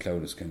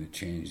 Cloud has kind of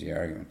changed the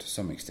argument to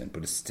some extent,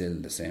 but it's still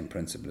the same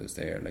principle is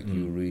there. Like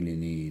you really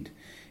need,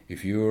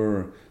 if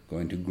you're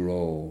going to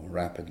grow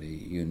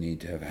rapidly, you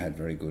need to have had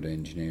very good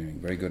engineering,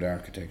 very good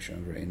architecture.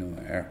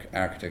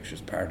 Architecture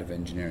is part of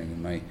engineering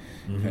in my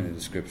kind of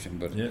description.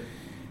 But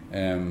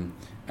and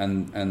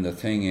the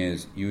thing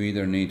is, you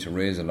either need to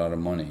raise a lot of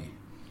money,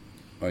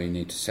 or you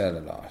need to sell a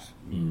lot.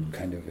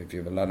 Kind of, if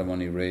you have a lot of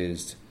money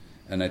raised,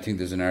 and I think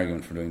there's an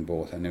argument for doing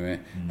both anyway.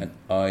 And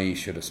I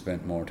should have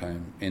spent more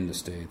time in the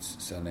States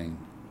selling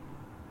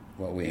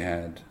what we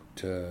had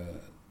to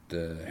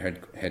the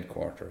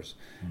headquarters.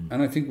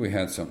 And I think we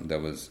had something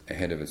that was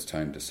ahead of its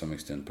time to some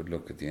extent. But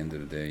look, at the end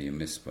of the day, you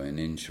miss by an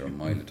inch or a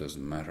mile, it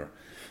doesn't matter.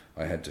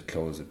 I had to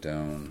close it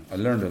down. I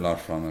learned a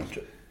lot from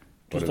it.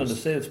 Just on the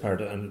sales part,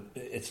 and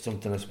it's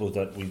something I suppose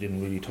that we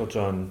didn't really touch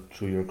on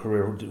through your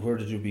career. Where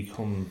did you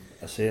become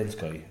a sales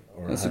guy?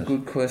 That's a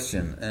good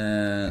question.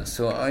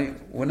 So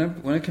when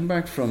I came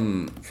back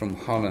from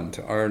Holland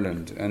to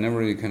Ireland, I never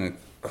really kind of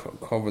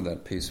covered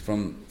that piece.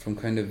 From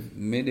kind of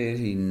mid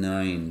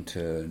 '89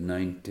 to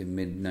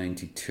mid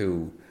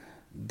 '92.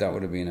 That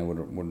would have been, I would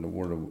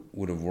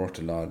have worked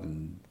a lot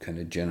in kind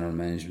of general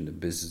management. The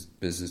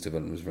business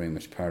development was very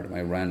much part of it.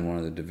 I ran one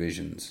of the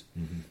divisions.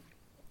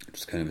 It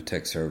was kind of a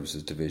tech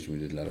services division. We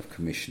did a lot of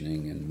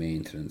commissioning and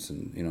maintenance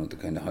and, the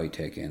kind of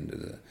high-tech end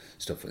of the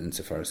stuff,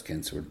 insofar as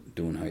Kents were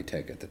doing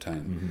high-tech at the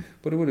time.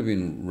 But it would have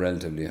been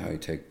relatively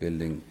high-tech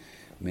building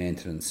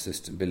maintenance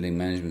system, building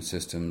management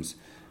systems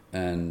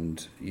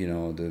and,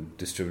 the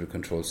distributed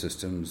control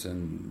systems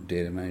and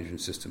data management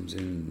systems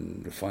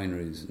in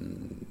refineries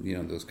and,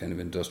 those kind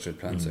of industrial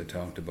plants I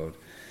talked about.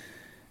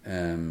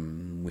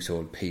 We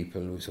sold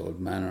people, we sold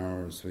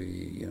man-hours,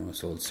 we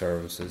sold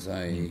services.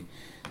 I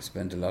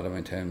spent a lot of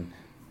my time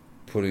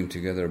putting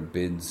together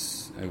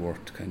bids. I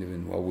worked kind of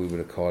in what we would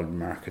have called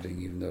marketing,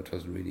 even though it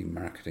wasn't really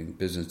marketing.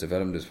 Business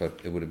development is what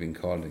it would have been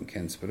called in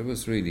Kents, but it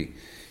was really,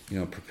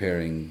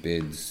 preparing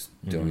bids,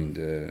 doing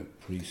the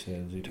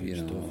pre-sales,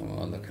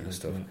 all that kind of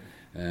stuff.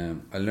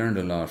 I learned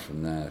a lot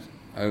from that.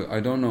 I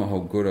don't know how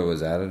good I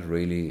was at it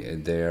really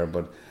there,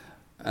 but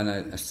and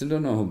I still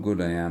don't know how good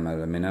I am at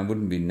it. I mean, I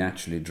wouldn't be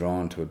naturally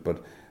drawn to it,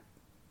 but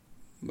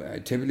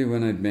typically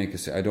when I'd make a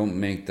sale, I don't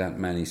make that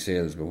many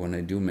sales, but when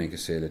I do make a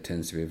sale, it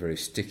tends to be a very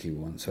sticky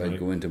one. So I'd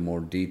go into more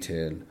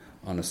detail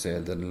on a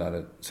sale than a lot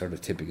of sort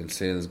of typical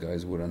sales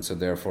guys would, and so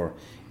therefore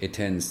it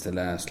tends to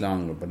last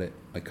longer, but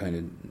I kind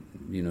of,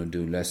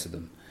 do less of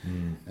them.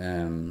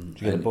 Did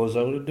you get a buzz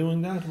out of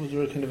doing that? Was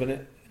there a kind of fire in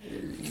it?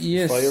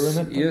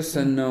 Yes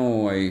and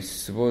no. I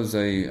suppose I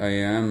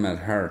am at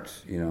heart,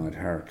 at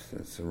heart,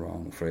 that's the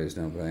wrong phrase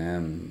now, but I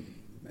am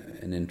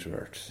an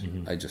introvert.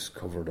 I just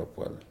covered up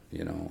well,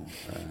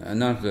 and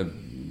not a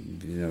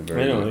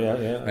very.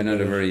 I'm not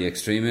a it. very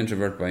extreme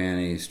introvert by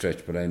any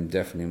stretch, but I'm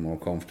definitely more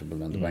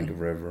comfortable on the bank of a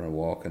river or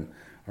walking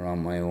or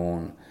on my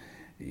own,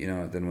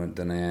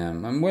 than I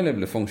am. I'm well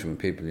able to function with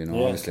people,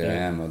 obviously I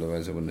am,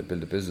 otherwise I wouldn't have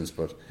built a business,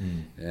 but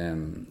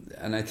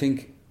and I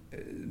think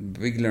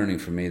big learning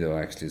for me though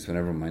actually is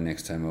whenever my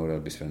next time out, I'll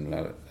be spending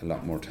a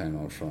lot more time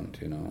out front,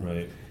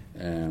 Right.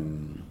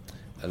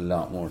 A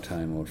lot more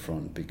time out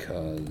front,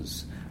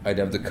 because I'd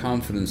have the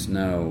confidence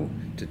now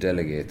to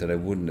delegate that I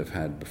wouldn't have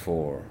had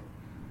before,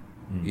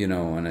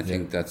 and I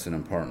think that's an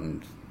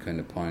important kind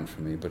of point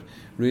for me. But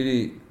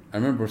really, I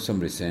remember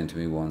somebody saying to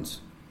me once,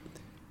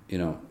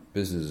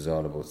 business is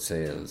all about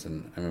sales,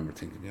 and I remember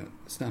thinking,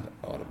 it's not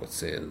all about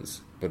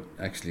sales, but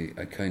actually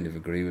I kind of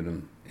agree with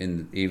him,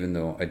 even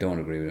though I don't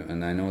agree with him,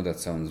 and I know that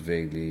sounds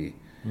vaguely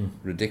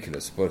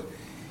ridiculous, but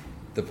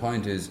the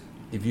point is,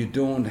 if you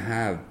don't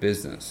have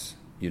business,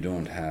 you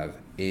don't have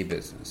a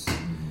business.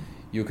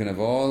 You can have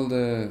all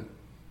the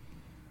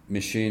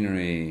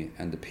machinery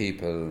and the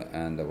people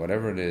and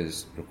whatever it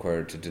is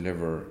required to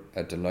deliver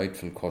a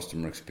delightful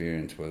customer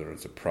experience, whether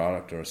it's a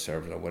product or a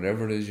service or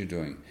whatever it is you're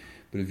doing.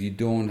 But if you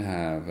don't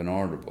have an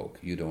order book,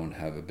 you don't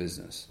have a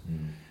business.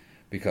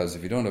 Because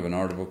if you don't have an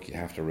order book, you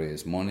have to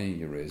raise money.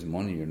 You raise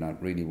money, you're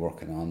not really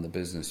working on the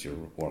business, you're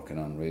working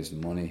on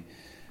raising money.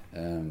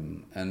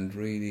 And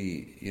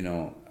really,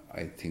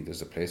 I think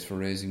there's a place for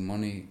raising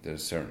money.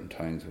 There's certain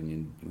times when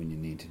you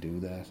need to do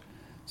that.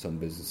 Some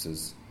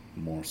businesses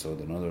more so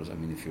than others. I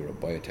mean, if you're a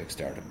biotech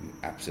startup, you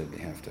absolutely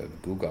have to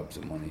have gobs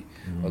of money.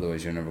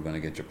 Otherwise, you're never going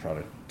to get your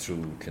product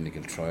through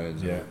clinical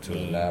trials or to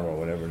the lab or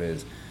whatever it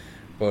is.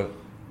 But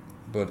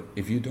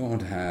if you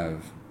don't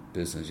have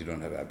business, you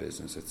don't have a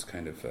business. It's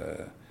kind of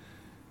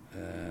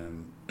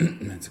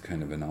it's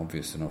kind of an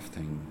obvious enough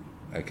thing.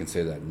 I can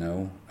say that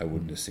now. I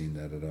wouldn't have seen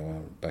that at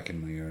all back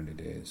in my early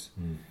days.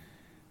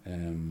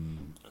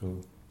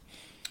 Cool.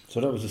 So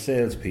that was a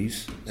sales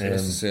piece. So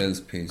that's a sales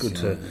piece.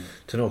 Good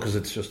to know, because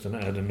it's just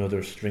add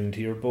another string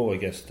to your bow, I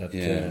guess, that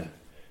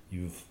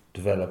you've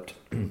developed.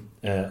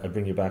 I'll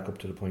bring you back up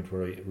to the point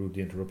where I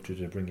rudely interrupt you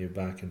to bring you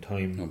back in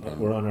time. No problem.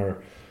 We're on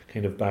our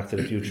kind of back to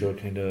the future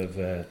kind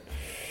of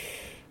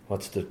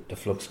what's the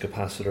flux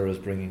capacitor is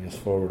bringing us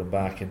forward and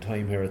back in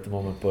time here at the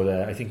moment. But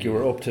I think you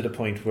were up to the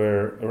point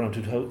where around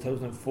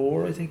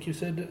 2004, I think you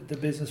said the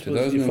business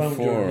was, you found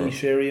your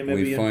niche area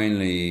maybe. We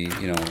finally,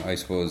 I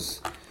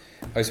suppose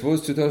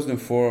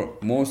 2004,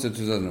 most of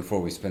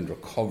 2004 we spent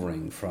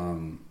recovering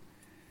from,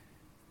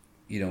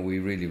 we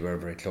really were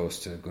very close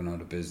to going out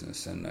of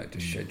business, and I had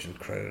to schedule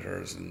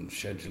creditors and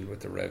schedule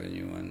with the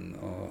revenue and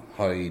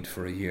hide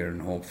for a year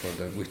and hope for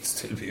that we'd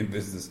still be in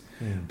business.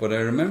 But I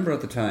remember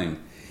at the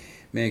time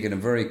making a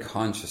very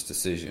conscious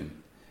decision,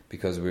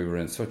 because we were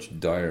in such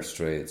dire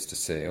straits, to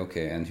say,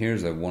 okay, and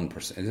here's a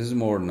 1%. This is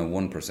more than a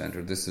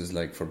 1%, this is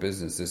like for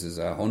business, this is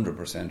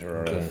 100%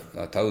 or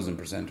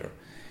 1,000%,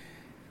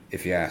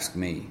 if you ask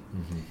me.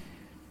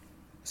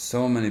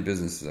 So many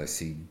businesses I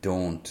see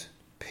don't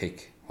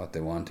pick what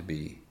they want to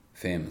be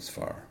famous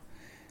for.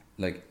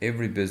 Like,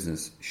 every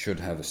business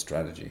should have a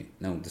strategy.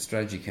 Now, the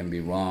strategy can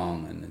be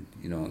wrong, and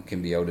it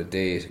can be out of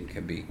date and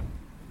can be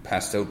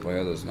passed out by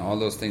others, and all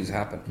those things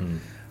happen.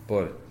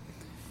 But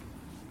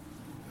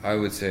I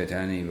would say to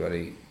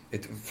anybody,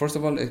 first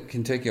of all, it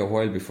can take you a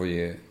while before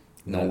you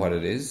know what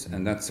it is,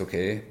 and that's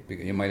okay,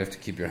 because you might have to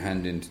keep your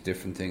hand into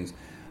different things.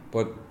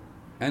 But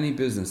any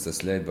business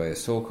that's led by a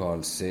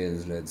so-called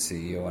sales-led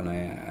CEO, and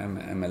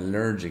I'm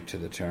allergic to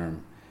the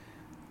term,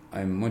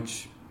 I'm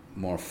much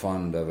more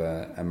fond of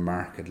a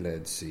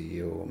market-led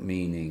CEO,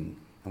 meaning,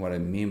 and what I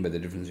mean by the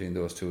difference between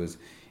those two is,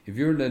 if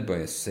you're led by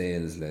a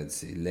sales-led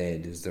CEO,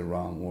 led is the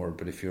wrong word,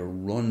 but if you're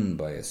run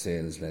by a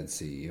sales-led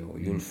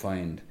CEO, you'll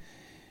find,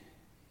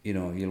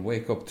 you'll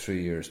wake up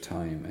 3 years'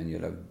 time and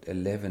you'll have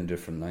 11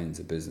 different lines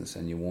of business,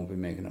 and you won't be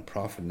making a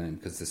profit now,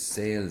 because the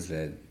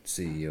sales-led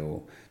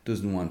CEO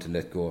doesn't want to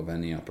let go of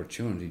any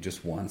opportunity,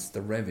 just wants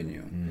the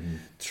revenue.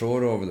 Throw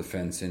it over the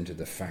fence into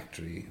the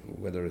factory,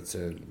 whether it's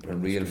a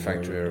real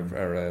factory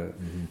or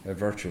a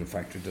virtual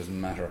factory, doesn't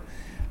matter,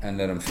 and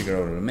let them figure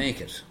out how to make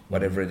it,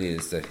 whatever it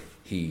is that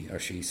he or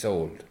she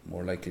sold.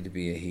 More likely to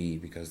be a he,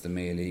 because the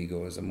male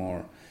ego is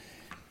more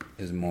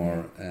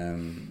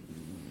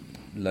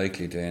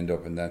likely to end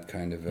up in that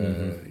kind of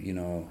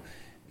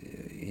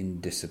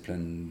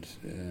indisciplined.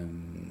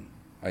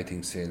 I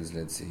think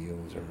sales-led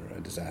CEOs are a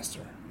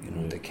disaster.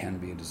 They can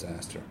be a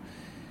disaster.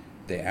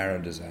 They are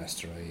a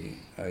disaster.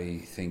 I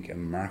think a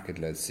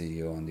market-led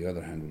CEO, on the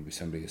other hand, will be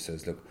somebody who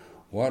says, look,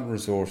 what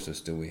resources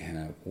do we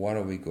have? What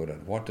are we good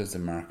at? What does the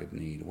market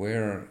need?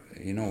 Where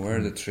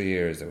are the 3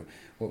 areas?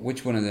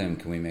 Which one of them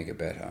can we make a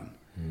bet on?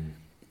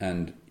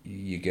 And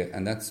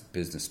that's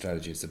business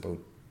strategy. It's about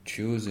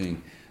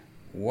choosing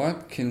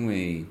what can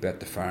we bet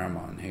the farm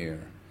on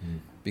here,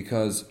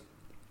 because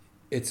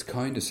it's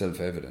kind of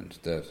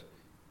self-evident that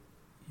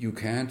you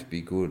can't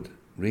be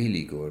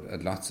really good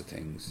at lots of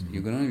things.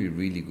 You can only be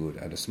really good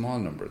at a small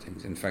number of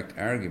things. In fact,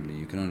 arguably,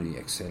 you can only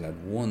excel at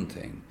one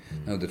thing.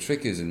 Now, the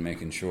trick is in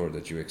making sure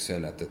that you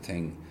excel at the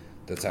thing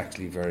that's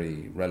actually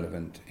very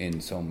relevant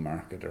in some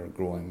market or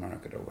growing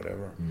market or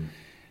whatever.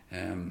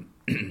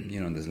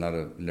 There's a lot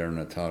of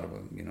learner thought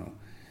about,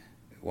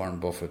 Warren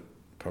Buffett,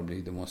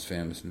 probably the most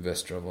famous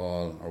investor of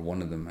all, or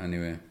one of them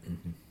anyway,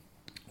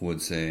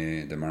 would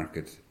say the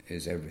market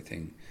is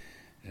everything.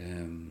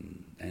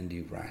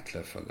 Andy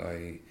Ratcliffe, a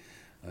guy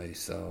I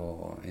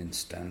saw in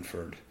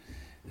Stanford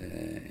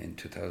in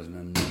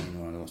 2009,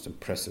 one of the most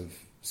impressive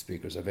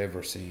speakers I've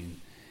ever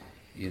seen.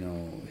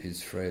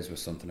 His phrase was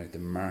something like, the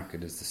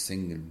market is the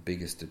single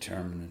biggest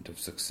determinant of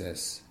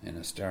success in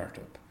a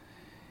startup.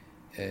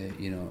 A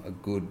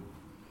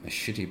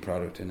shitty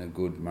product in a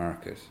good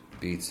market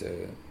beats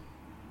the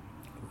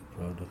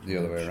other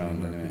way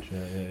around anyway.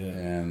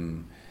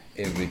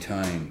 Every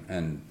time.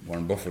 And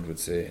Warren Buffett would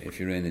say, if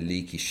you're in a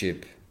leaky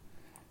ship,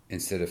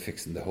 instead of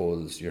fixing the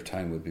holes, your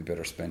time would be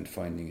better spent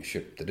finding a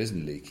ship that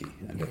isn't leaky,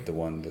 and let the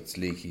one that's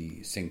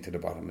leaky sink to the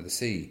bottom of the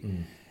sea.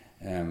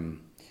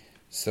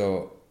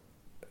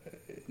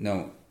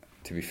 Now,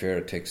 to be fair,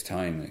 it takes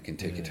time. It can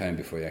take you time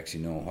before you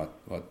actually know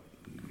what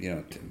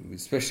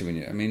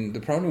especially when the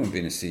problem with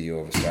being a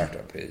CEO of a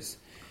startup is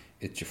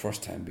it's your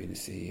first time being a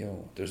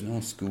CEO. There's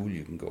no school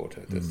you can go to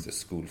that's the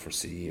school for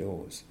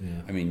CEOs.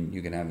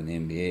 You can have an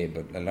MBA,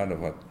 but a lot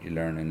of what you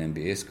learn in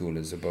MBA school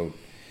is about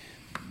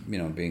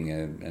being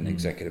an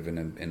executive in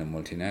a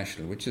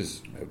multinational, which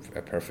is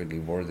a perfectly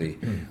worthy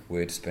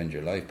way to spend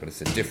your life, but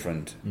it's a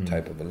different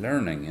type of a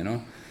learning,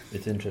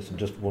 It's interesting.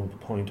 Just one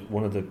point,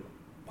 one of the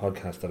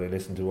podcasts that I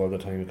listen to all the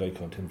time, a guy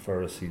called Tim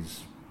Ferriss,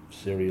 he's a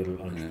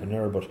serial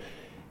entrepreneur, but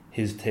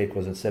his take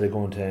was, instead of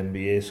going to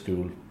MBA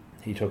school,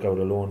 he took out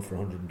a loan for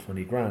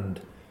 120 grand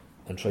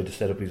and tried to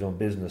set up his own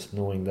business,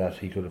 knowing that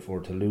he could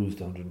afford to lose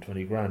the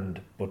 120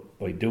 grand, but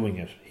by doing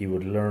it he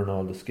would learn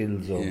all the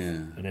skills of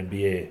an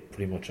MBA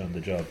pretty much on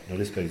the job. Now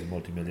this guy's a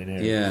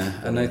multi-millionaire.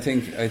 And I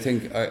think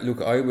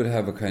I would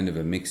have a kind of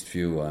a mixed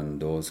view on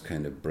those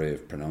kind of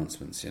brave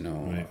pronouncements, in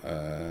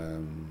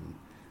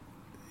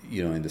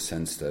the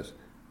sense that,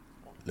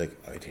 like,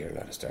 I'd hear a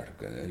lot of startup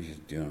guys.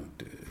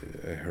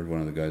 I heard one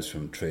of the guys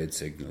from Trade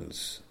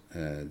Signals,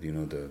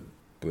 the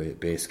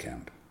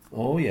Basecamp.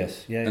 Oh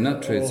yes, yeah. And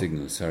not Trade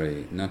Signals.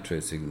 Sorry, not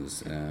Trade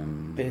Signals.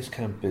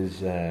 Basecamp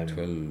is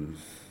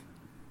 12.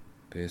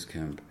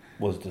 Basecamp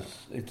was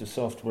it's a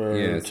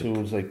software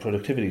tools, like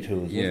productivity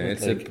tools. Yeah,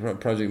 it's like a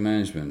project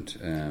management.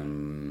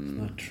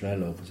 Not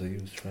Trello, because I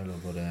use Trello,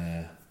 but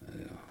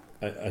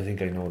I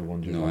think I know the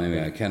one.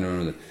 Anyway, I can't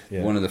remember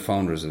one of the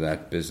founders of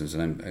that business,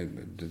 and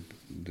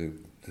the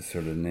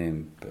sort of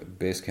name.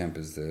 Basecamp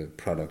is the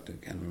product. I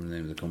can't remember the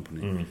name of the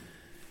company.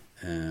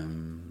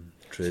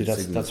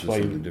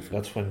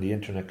 That's when the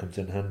internet comes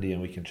in handy,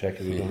 and we can check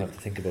it. We don't have to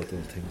think about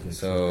those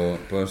things.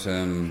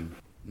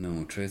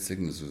 No, Trade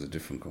Signals was a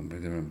different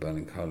company. They were in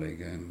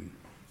Ballincollig.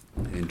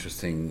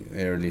 Interesting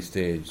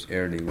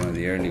one of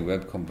the early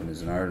web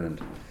companies in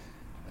Ireland.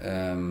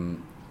 You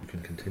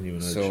can continue.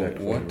 And so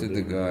what did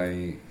the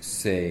guy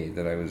say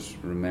that I was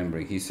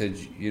remembering? He said,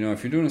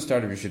 if you're doing a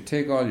startup, you should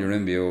take all your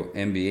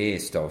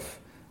MBA stuff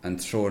and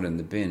throw it in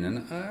the bin.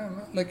 And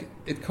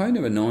it kind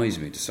of annoys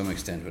me to some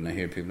extent when I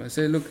hear people. I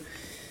say, look,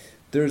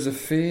 there's a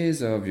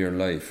phase of your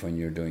life when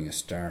you're doing a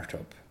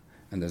startup,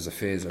 and there's a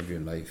phase of your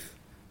life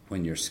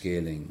when you're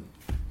scaling,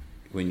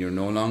 when you're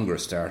no longer a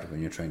startup,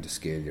 when you're trying to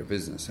scale your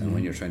business. And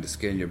when you're trying to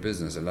scale your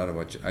business, a lot of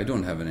what I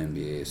don't have an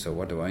MBA, so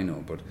what do I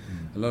know? But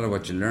a lot of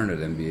what you learn at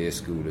MBA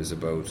school is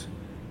about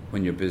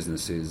when your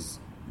business is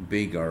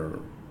big or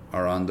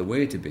on the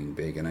way to being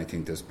big. And I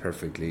think there's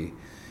perfectly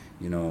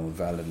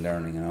valid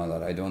learning and all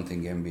that. I don't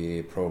think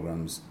MBA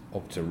programs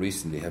up to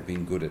recently have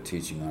been good at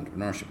teaching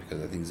entrepreneurship,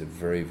 because I think it's a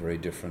very, very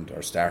different,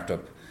 or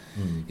startup.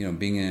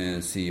 Being a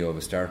CEO of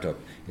a startup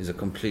is a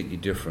completely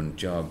different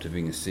job to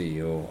being a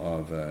CEO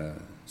of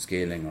a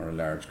scaling or a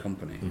large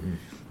company.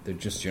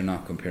 You're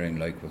not comparing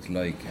like with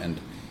like, and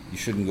you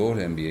shouldn't go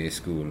to MBA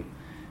school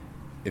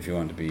if you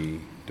want to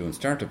be doing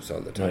startups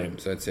all the time.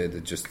 So I'd say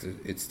that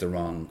it's the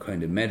wrong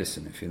kind of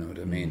medicine, if you know what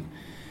I mean.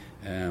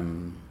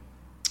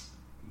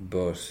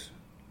 But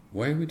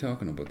why are we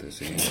talking about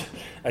this again?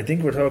 I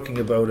think we're talking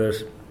about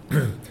it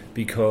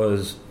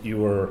because we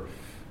were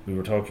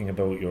talking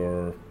about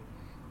the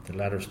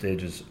latter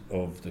stages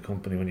of the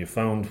company when you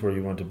found where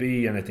you want to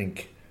be, and I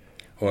think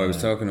I was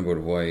talking about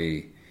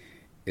why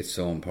it's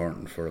so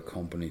important for a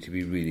company to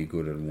be really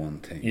good at one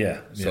thing.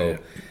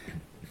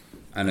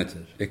 And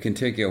it can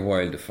take you a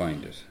while to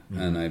find it,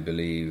 and I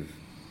believe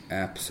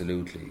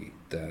absolutely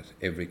that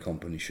every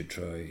company should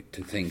try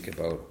to think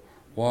about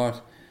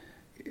what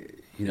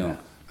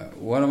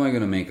am I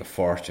going to make a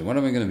fortune? What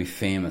am I going to be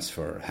famous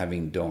for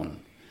having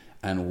done?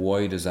 And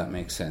why does that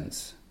make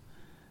sense?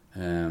 If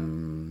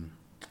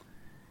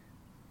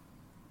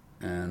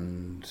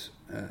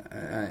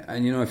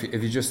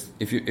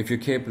you're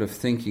capable of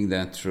thinking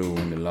that through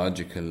in a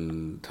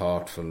logical,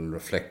 thoughtful,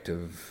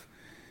 reflective,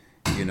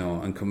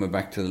 and coming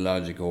back to the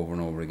logic over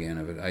and over again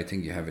of it, I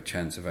think you have a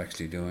chance of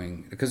actually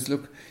doing. Because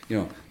look,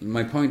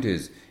 my point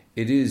is,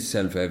 it is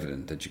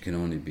self-evident that you can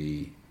only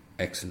be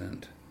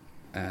excellent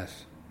at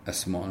a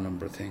small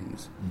number of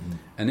things.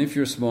 And if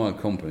you're a small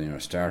company or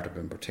a startup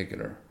in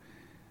particular,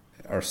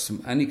 or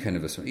any kind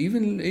of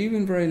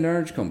even very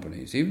large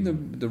companies,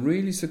 even the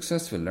really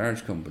successful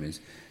large companies,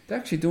 they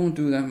actually don't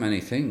do that many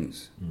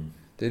things.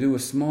 They do a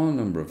small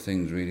number of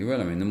things really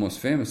well. I mean, the most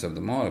famous of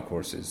them all, of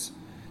course, is,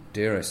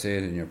 dare I say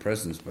it in your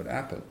presence, but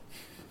Apple.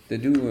 They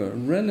do a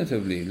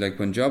relatively, like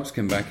when Jobs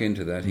came back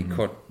into that, he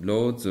cut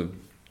loads of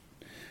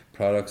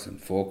products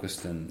and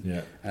focused and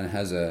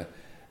has a...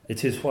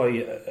 It's his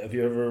Why. Have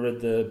you ever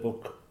read the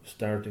book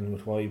Starting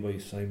with Why by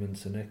Simon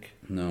Sinek?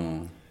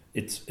 No.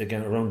 It's,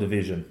 again, around the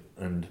vision,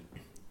 and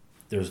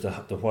there's the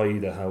why,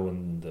 the how,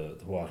 and the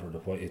what, or the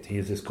why. He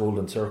has this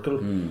golden circle,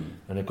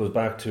 and it goes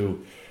back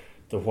to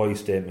the why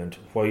statement.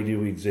 Why do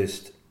you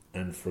exist?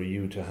 And for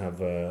you to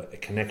have a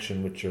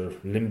connection with your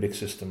limbic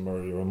system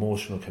or your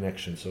emotional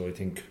connection. So I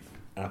think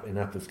in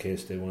Apple's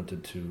case, they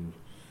wanted to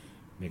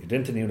make a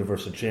dent in the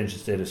universe and change the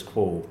status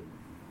quo,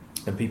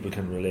 and people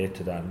can relate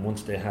to that. And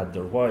once they had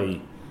their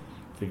why,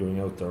 figuring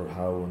out their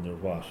how and their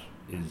what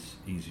is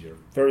easier.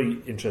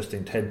 Very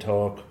interesting TED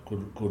talk,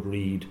 good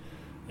read,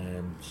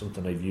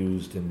 something I've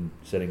used in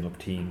setting up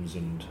teams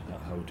and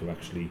how to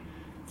actually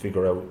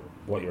figure out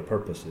what your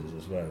purpose is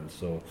as well.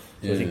 So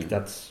I think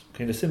that's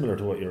kind of similar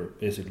to what you're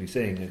basically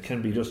saying. It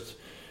can be just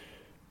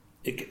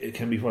it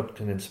can be what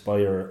can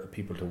inspire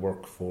people to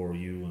work for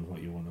you and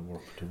what you want to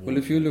work towards. Well,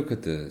 if you look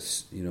at the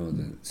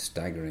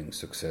staggering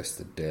success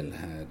that Dell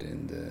had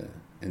in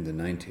the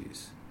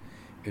 90s,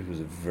 it was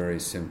a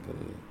very simple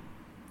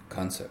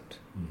concept,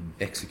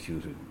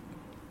 executed,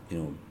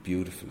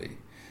 beautifully.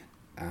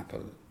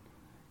 Apple,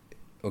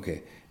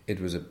 okay,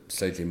 it was a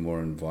slightly more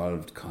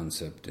involved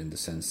concept in the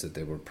sense that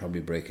they were probably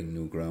breaking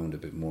new ground a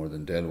bit more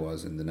than Dell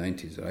was in the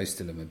 90s. I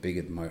still am a big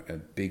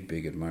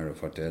admirer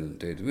of what Dell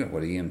did.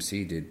 What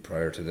EMC did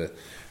prior to the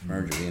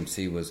merger.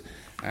 EMC was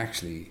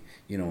actually,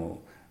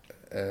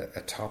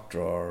 a top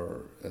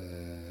drawer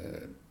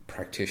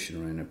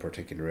practitioner in a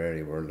particular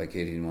area. We're like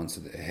 18 months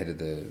ahead of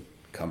the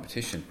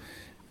competition.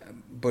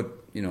 But,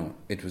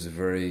 it was a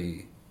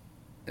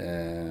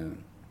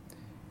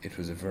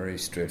very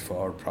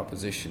straightforward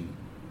proposition,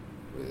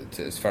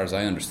 as far as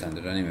I understand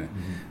it anyway.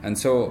 And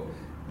so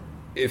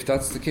if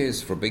that's the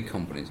case for big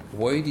companies,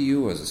 why do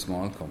you as a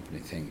small company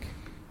think,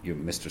 you're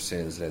Mr.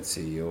 Sales-led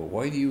CEO,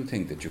 why do you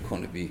think that you're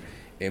going to be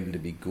able to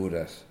be good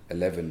at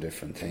 11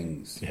 different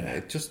things?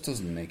 It just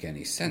doesn't make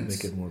any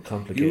sense. Make it more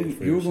complicated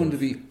for you're yourself. going to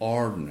be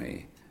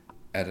ordinary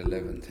at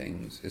 11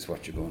 things is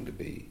what you're going to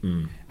be.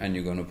 And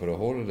you're going to put a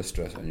whole lot of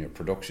stress on your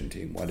production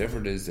team, whatever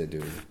it is they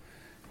do,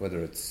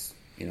 whether it's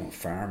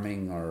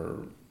farming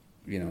or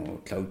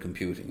cloud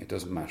computing, it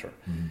doesn't matter.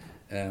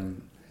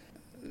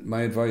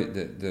 My advice,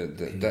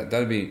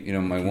 that'll be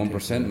my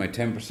 1%, my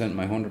 10%,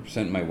 my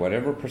 100%, my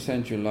whatever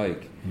percent you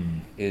like,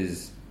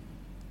 is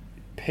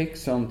pick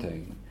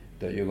something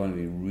that you're going to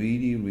be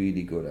really,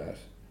 really good at,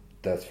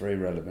 that's very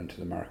relevant to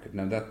the market.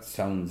 Now that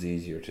sounds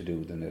easier to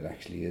do than it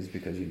actually is,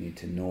 because you need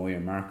to know your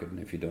market, and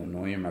if you don't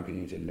know your market,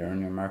 you need to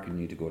learn your market. You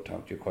need to go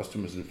talk to your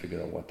customers and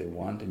figure out what they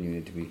want, and you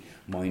need to be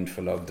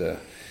mindful of the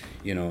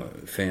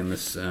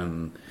famous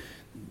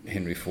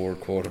Henry Ford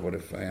quote about,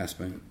 if I asked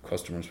my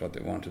customers what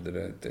they wanted,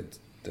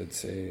 they'd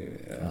say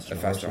a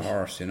faster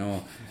horse,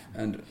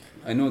 and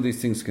I know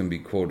these things can be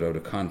quoted out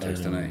of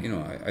context, and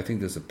I think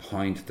there's a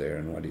point there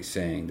in what he's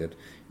saying, that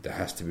there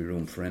has to be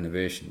room for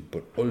innovation,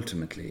 but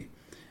ultimately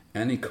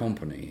any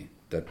company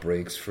that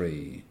breaks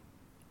free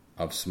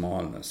of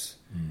smallness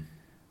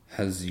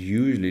has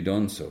usually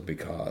done so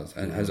because,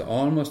 and has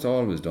almost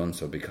always done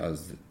so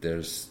because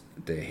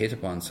they hit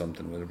upon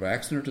something, whether by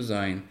accident or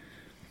design,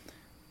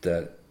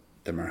 that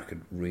the market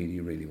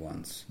really, really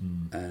wants,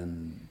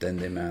 and then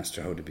they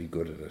master how to be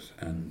good at it.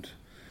 And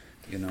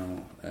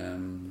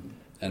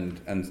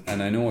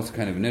and I know it's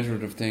kind of an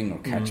iterative thing, or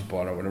catch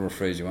ball, or whatever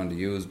phrase you want to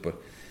use, but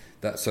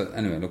that's so.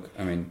 Anyway, look,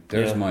 I mean,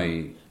 there's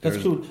that's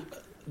cool.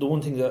 The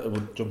one thing that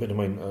would jump into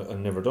mind, I've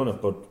never done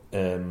it, but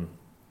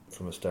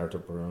from a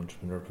startup or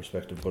entrepreneur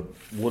perspective, but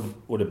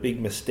would a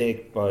big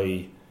mistake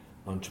by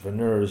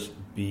entrepreneurs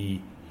be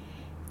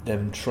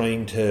them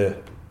trying to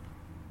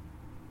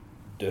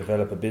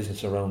develop a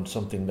business around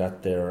something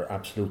that they're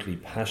absolutely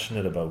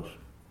passionate about?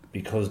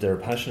 Because they're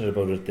passionate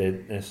about it, they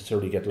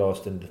necessarily get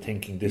lost in the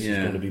thinking this is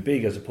going to be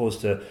big, as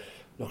opposed to,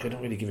 look, I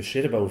don't really give a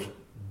shit about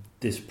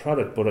this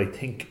product, but I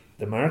think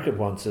the market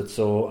wants it,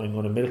 so I'm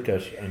going to milk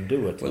it and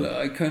do it. Well,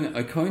 I kind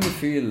of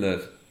feel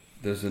that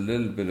there's a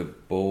little bit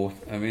of both.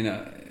 I mean,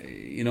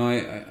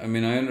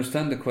 I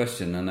understand the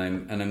question, and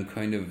I'm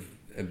kind of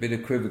a bit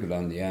equivocal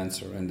on the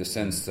answer, in the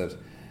sense that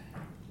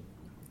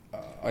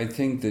I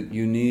think that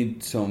you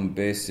need some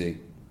basic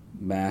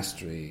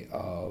mastery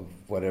of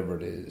whatever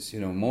it is.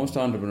 Most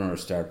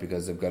entrepreneurs start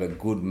because they've got a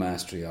good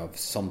mastery of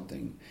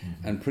something,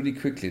 and pretty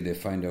quickly they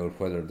find out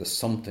whether the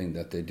something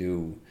that they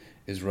do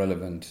is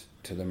relevant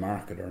to the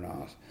market or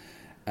not.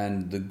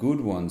 And the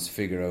good ones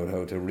figure out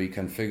how to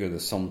reconfigure the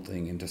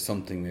something into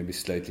something maybe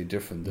slightly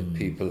different that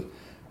people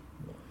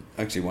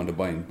actually want to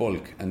buy in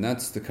bulk. And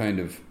that's the kind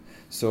of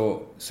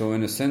So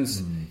in a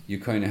sense, you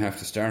kind of have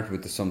to start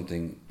with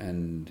something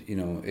and,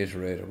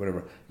 iterate or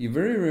whatever. You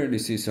very rarely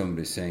see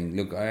somebody saying,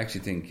 look, I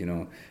actually think,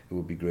 it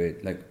would be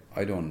great. Like,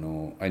 I don't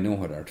know. I know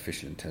what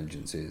artificial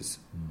intelligence is,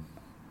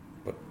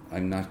 but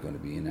I'm not going to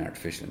be in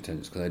artificial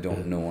intelligence because I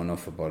don't know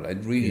enough about it. I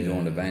really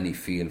don't have any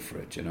feel for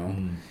it,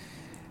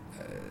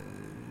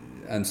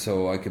 and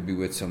so I could be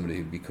with somebody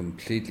who'd be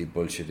completely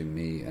bullshitting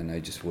me and I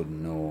just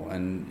wouldn't know.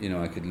 And,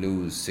 I could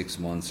lose 6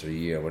 months or a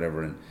year or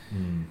whatever. And,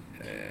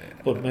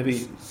 but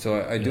maybe...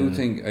 So I do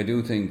think,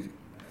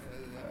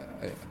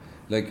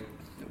 like,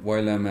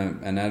 while I'm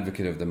an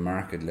advocate of the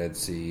market-led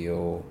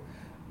CEO,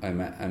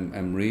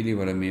 I'm really,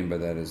 what I mean by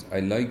that is I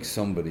like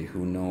somebody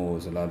who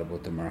knows a lot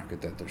about the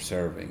market that they're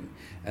serving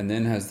and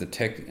then has the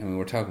tech,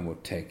 we're talking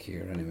about tech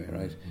here anyway,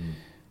 right?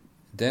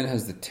 Then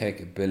has the tech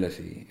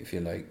ability, if you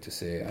like, to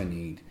say, I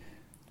need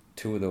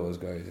 2 of those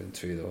guys and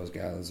 3 of those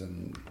gals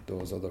and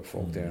those other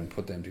folk there and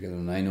put them together,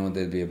 and I know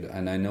they'll be able to,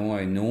 and I know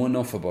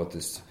enough about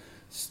this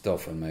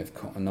stuff and I have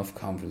enough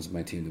confidence in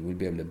my team that we'll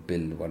be able to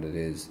build what it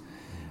is.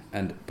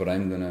 But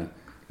I'm gonna,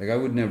 like, I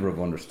would never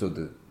have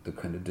understood the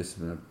kind of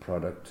discipline of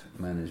product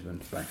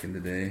management back in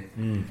the day,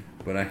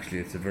 but actually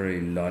it's a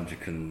very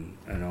logical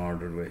and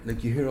ordered way.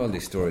 Like, you hear all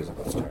these stories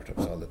about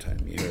startups all the time.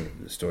 You hear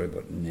the story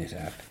about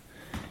NetApp,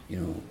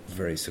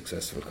 very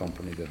successful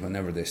company that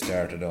whenever they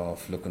started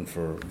off looking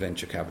for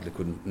venture capital,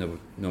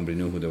 nobody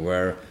knew who they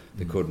were,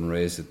 they couldn't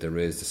raise it, they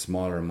raised a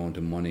smaller amount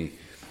of money,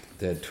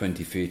 they had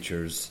 20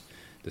 features,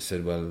 they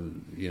said, well,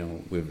 we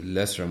have a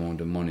lesser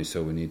amount of money,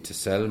 so we need to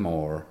sell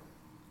more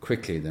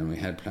quickly than we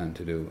had planned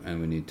to do,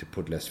 and we need to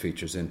put less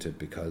features into it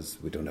because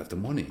we don't have the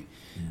money.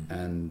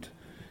 And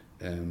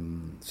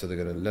so they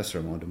got a lesser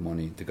amount of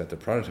money, they got the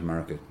product to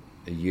market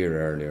a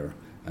year earlier,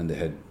 and they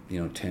had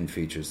 10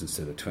 features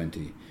instead of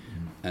 20.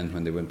 And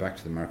when they went back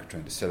to the market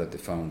trying to sell it, they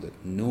found that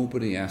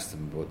nobody asked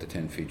them about the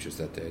 10 features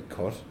that they had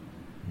cut,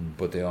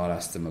 but they all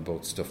asked them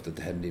about stuff that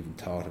they hadn't even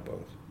thought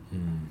about.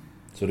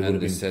 So they would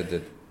have been said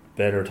that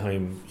better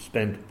time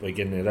spent by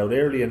getting it out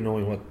early and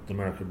knowing what the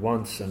market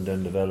wants, and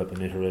then develop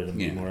and iterate and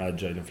be more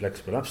agile and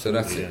flexible.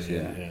 Absolutely. So that's it.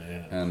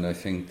 Yeah. And I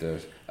think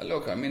that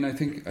I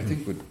think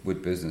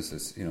with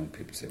businesses,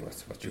 people say,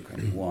 what's your kind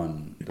of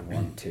one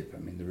tip? I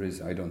mean,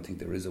 I don't think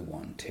there is a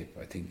one tip.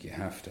 I think you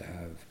have to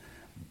have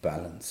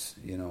balance.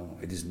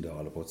 It isn't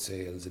all about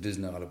sales, it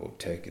isn't all about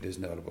tech, it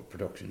isn't all about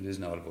production, it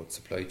isn't all about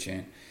supply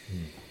chain.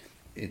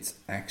 It's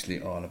actually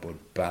all about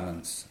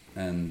balance,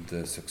 and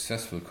the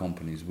successful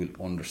companies will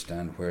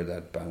understand where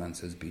that balance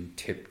has been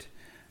tipped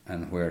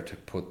and where to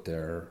put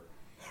their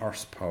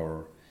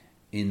horsepower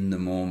in the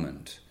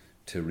moment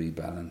to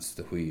rebalance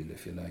the wheel,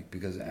 if you like,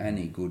 because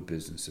any good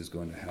business is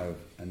going to have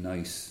a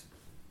nice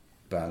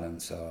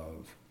balance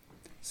of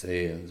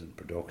sales and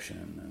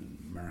production and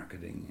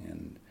marketing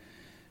and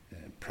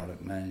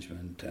product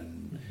management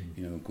and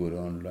good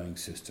underlying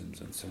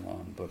systems and so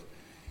on. But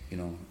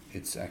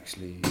it's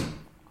actually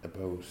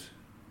about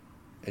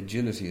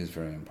agility is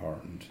very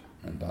important,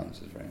 and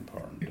balance is very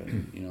important,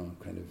 and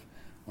kind of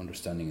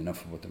understanding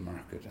enough about the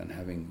market and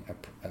having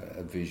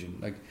a vision.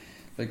 Like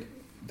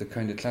the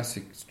kind of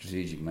classic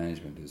strategic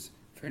management is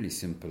a fairly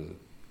simple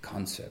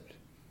concept.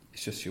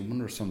 It's just you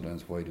wonder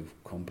sometimes why do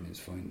companies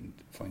find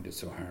it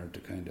so hard to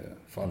kind of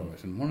follow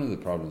it. And one of the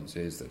problems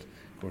is that,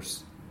 of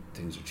course,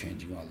 things are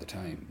changing all the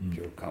time.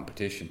 Your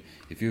competition,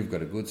 if you've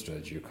got a good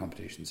strategy, your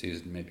competition sees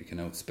it and maybe can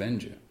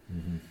outspend you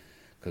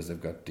because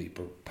they've got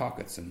deeper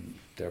pockets, and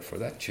therefore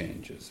that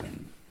changes.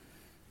 And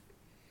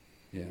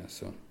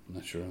so I'm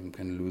not sure, I'm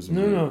kind of losing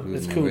my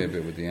way a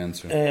bit with the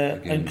answer.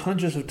 I'm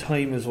conscious of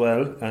time as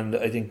well, and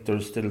I think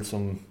there's still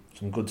some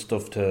good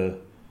stuff to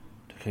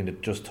kind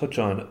of just touch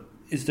on.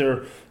 Is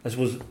there, I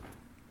suppose,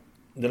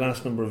 the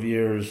last number of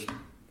years,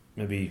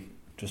 maybe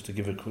just to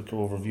give a quick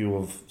overview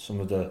of some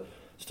of the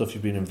stuff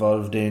you've been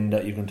involved in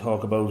that you can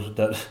talk about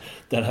that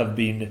have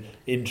been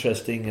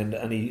interesting, and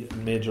any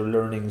major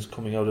learnings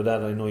coming out of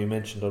that? I know you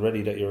mentioned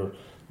already that you're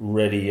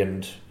ready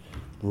and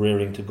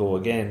raring to go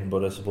again,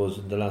 but I suppose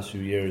in the last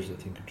few years, I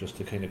think just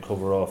to kind of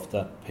cover off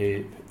that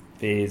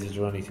phase, is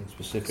there anything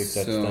specific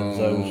that stands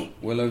out?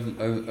 Well,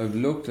 I've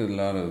looked at a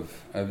lot of,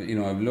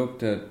 I've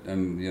looked at,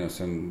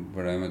 some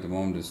where I'm at the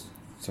moment is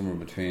somewhere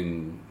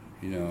between,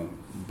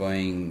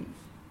 buying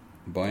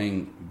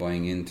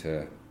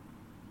into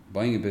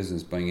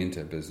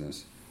a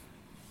business,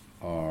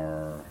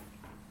 or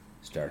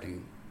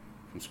starting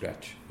from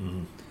scratch.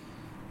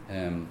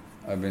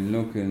 I've been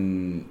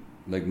looking,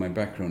 like, my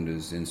background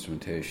is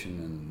instrumentation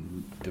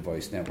and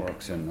device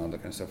networks and all that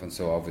kind of stuff, and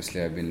so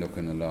obviously I've been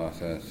looking a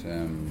lot at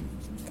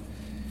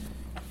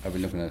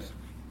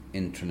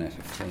Internet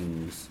of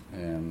Things.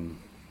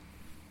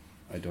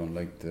 I don't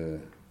like the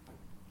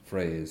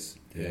phrase,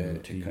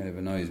 it kind of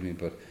annoys me,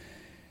 but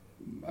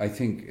I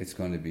think it's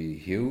going to be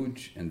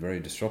huge and very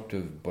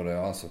disruptive, but I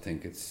also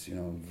think it's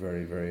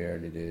very, very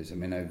early days. I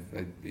mean, I've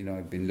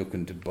been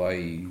looking to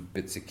buy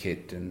bits of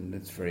kit, and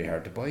it's very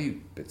hard to buy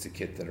bits of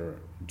kit that are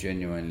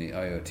genuinely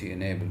IoT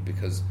enabled,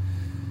 because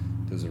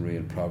there's a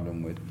real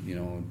problem with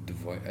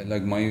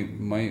like my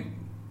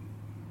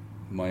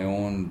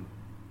own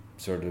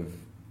sort of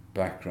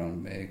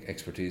background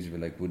expertise, if you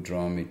like, would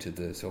draw me to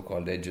the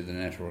so-called edge of the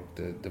network,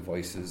 the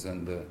devices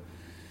and the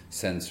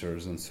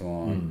sensors and so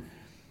on.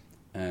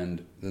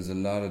 And there's a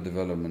lot of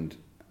development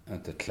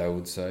at the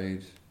cloud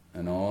side,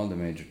 and all the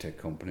major tech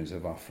companies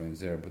have offerings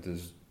there, but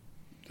there's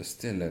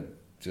still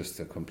just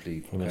a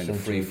complete kind of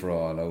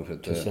free-for-all out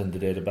at to send the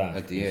data back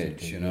at the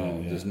edge, you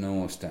know. There's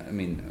no I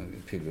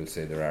mean, people will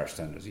say there are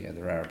standards. Yeah,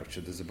 there are, but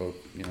there's about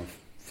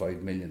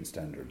 5 million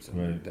standards.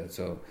 And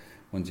so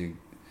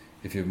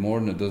if you have more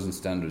than a dozen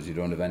standards, you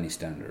don't have any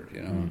standard,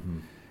 you know.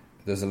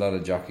 There's a lot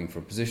of jockeying for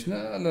position.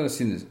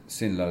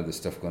 Seen a lot of this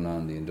stuff going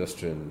on in the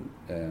industrial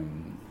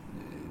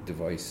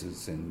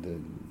devices in the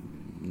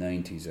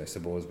 90s, I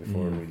suppose,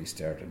 before it really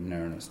started in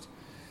earnest.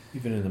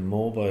 Even in the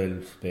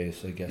mobile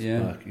space, I guess,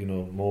 back,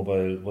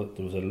 mobile,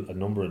 there was a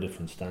number of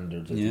different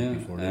standards, I think,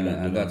 before they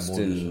landed and that's on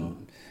still...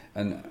 one,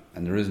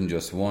 And there isn't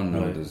just one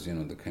now. There's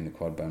the kind of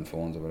quad band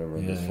phones or whatever.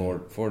 Yeah,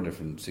 there's four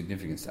different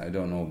significance. I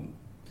don't know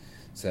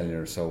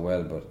cellular so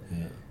well, but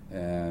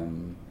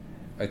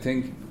I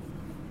think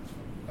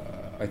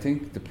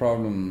the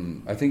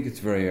problem. I think it's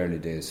very early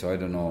days, so I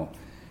don't know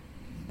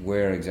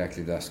where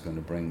exactly that's going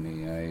to bring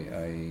me.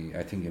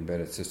 I think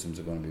embedded systems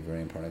are going to be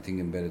very important. I think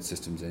embedded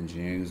systems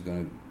engineering is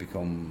going to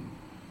become,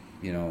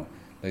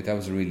 like that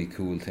was a really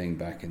cool thing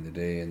back in the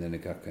day, and then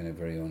it got kind of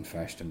very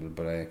unfashionable.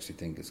 But I actually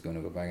think it's going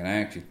to go back, and I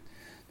actually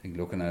think,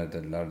 looking at it,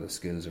 that a lot of the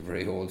skills are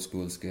very old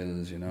school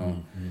skills.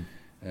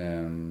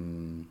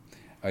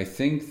 I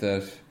think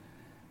that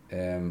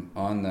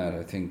on that,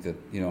 I think that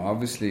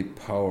obviously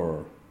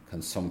power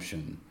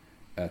consumption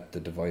at the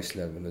device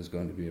level is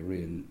going to be a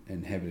real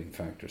inhibiting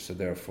factor. So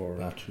therefore,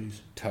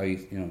 batteries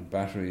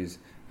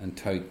and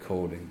tight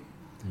coding,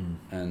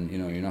 and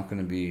you're not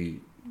going to be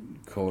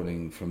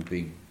coding from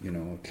big,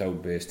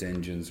 cloud-based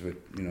engines with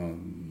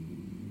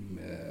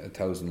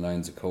 1,000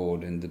 lines of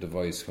code in the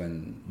device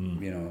when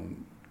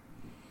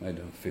I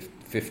don't know,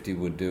 50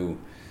 would do.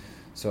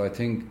 So I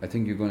think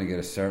you're going to get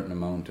a certain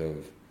amount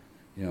of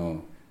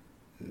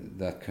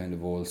that kind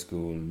of old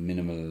school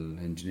minimal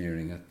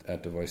engineering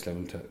at device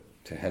level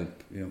to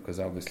help, because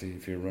obviously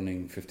if you're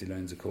running 50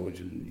 lines of code,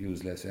 you'll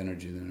use less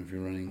energy than if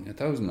you're running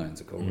 1,000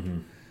 lines of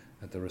code,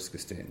 at the risk of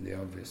stating the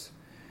obvious.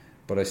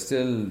 But I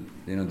still,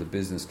 the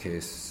business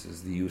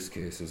cases, the use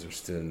cases are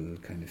still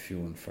kind of few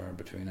and far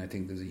between. I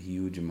think there's a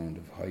huge amount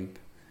of hype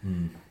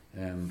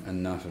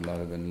and not a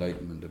lot of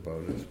enlightenment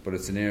about it. But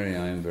it's an area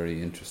I'm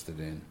very interested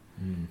in.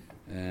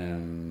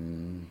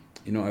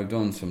 I've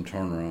done some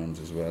turnarounds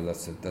as well.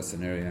 That's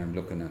an area I'm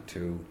looking at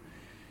too.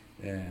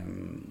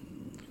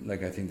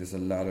 I think there's a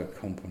lot of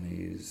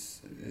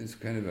companies. It's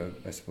kind of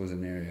I suppose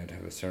an area I'd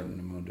have a certain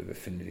amount of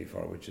affinity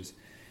for, which is,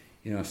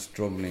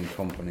 struggling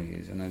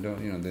companies. And I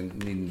don't, they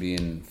needn't be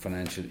in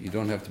financial. You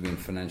don't have to be in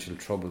financial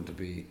trouble to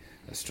be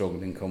a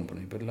struggling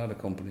company. But a lot of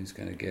companies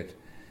kind of get,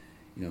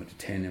 to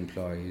 10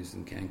 employees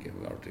and can't get,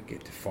 or to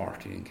get to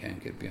 40 and can't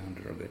get beyond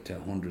it, or get to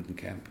 100 and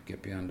can't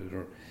get beyond it,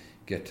 or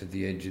get to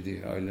the edge of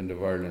the island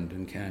of Ireland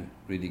and can't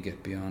really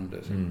get beyond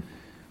it.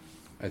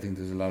 I think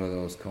there's a lot of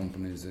those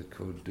companies that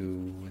could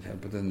do with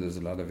help, but then there's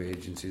a lot of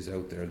agencies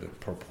out there that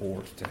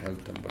purport to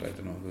help them. But I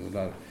don't know. There's a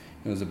lot.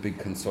 There's a big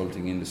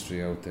consulting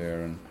industry out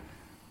there, and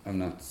I'm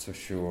not so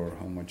sure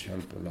how much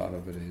help a lot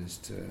of it is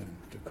to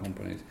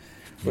companies.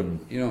 But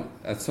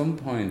at some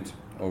point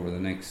over the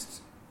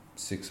next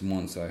 6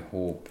 months, I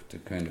hope to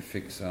kind of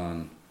fix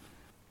on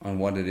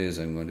what it is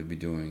I'm going to be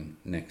doing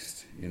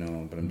next.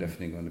 But I'm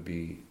definitely going to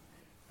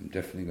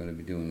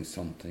be doing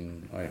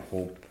something, I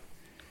hope,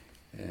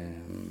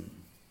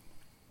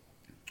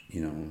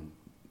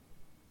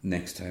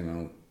 next time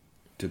out,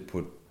 to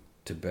put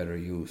to better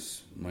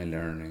use my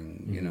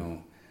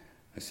learning.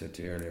 I said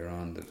to you earlier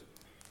on that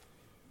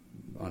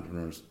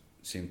entrepreneurs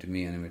seem to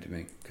me anyway to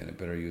make kind of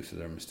better use of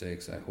their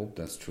mistakes. I hope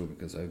that's true,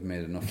 because I've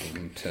made enough of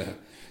them to,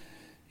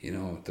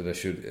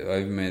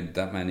 I've made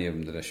that many of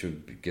them that I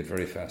should get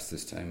very fast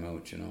this time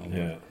out,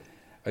 Yeah.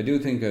 I do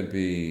think I'd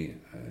be,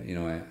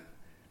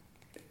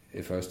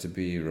 if I was to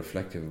be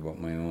reflective about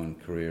my own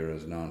career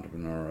as an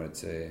entrepreneur, I'd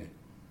say,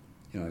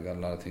 I got a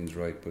lot of things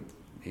right, but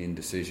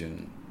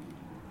indecision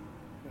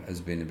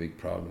has been a big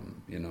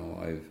problem.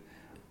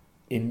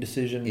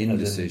 Indecision.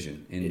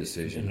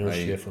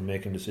 Inertia from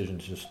making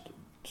decisions, just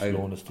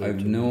slowness.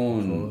 I've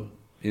known,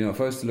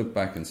 if I was to look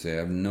back and say,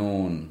 I've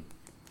known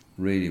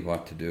really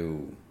what to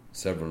do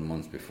several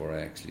months before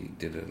I actually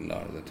did it a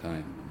lot of the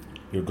time.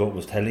 Your gut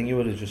was telling you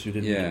it, it's just you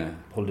didn't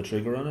pull the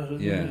trigger on it?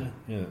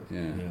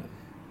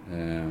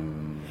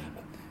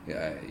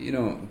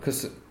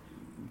 Because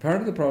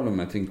part of the problem,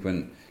 I think,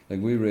 when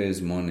we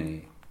raised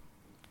money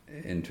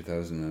in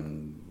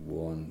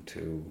 2001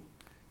 to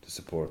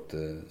support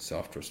the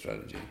software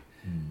strategy,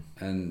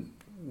 and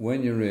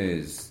when you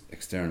raise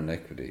external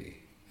equity,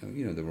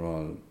 they were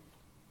all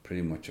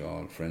pretty much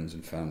all friends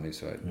and family,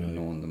 so I'd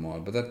known them all,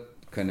 but that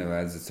kind of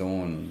adds its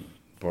own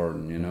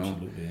burden,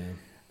 Absolutely, yeah.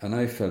 And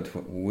I felt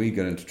we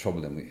got into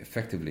trouble, and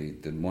effectively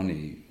the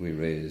money we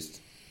raised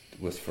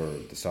was for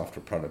the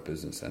software product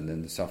business, and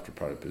then the software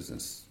product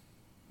business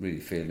really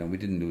failed. Now, we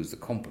didn't lose the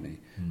company,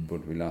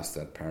 but we lost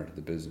that part of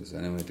the business,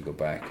 and then we had to go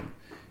back, and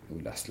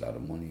we lost a lot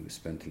of money. We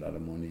spent a lot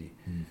of money.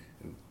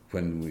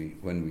 When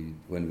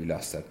we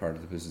lost that part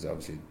of the business,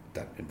 obviously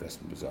that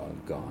investment was all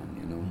gone,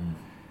 you know.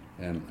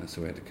 And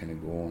so we had to kind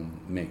of go and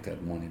make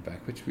that money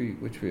back, which we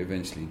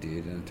eventually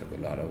did, and it took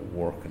a lot of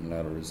work and a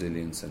lot of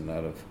resilience and a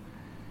lot of,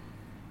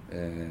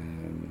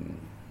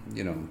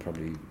 you know,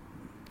 probably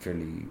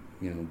fairly,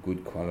 you know,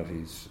 good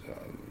qualities,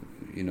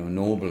 you know,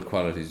 noble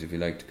qualities, if you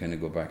like, to kind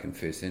of go back and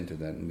face into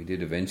that. And we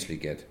did eventually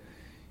get,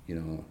 you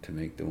know, to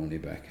make the money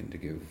back and to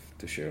give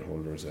the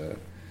shareholders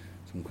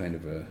some kind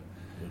of a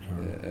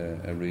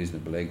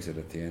reasonable exit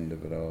at the end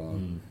of it all.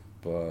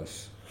 But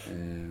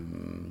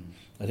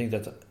I think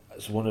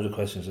that's one of the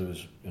questions. I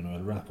was, you know,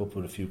 I'll wrap up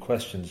with a few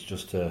questions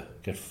just to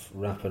get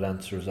rapid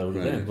answers out of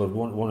them. But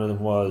one of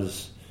them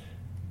was,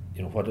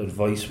 you know, what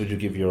advice would you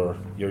give your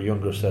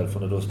younger self?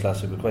 One of those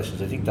classical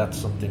questions. I think that's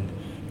something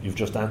you've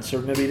just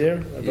answered maybe there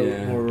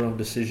about more around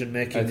decision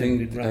making. I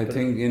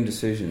think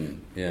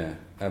indecision. Yeah,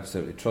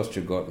 absolutely. Trust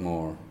your gut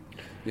more.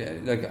 Yeah,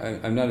 like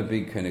I'm not a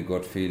big kind of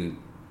gut feel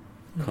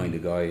kind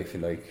of guy, if you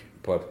like,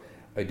 but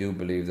I do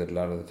believe that a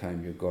lot of the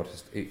time your gut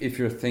is, if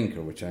you're a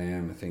thinker, which I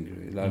am a thinker,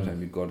 a lot of the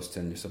time your gut is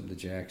telling you something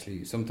that you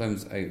actually,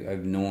 sometimes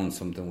I've known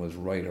something was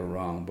right or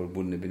wrong, but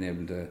wouldn't have been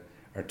able to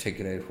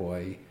articulate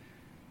why,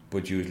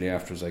 but usually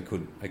afterwards I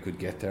could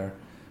get there.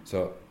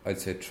 So I'd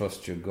say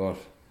trust your gut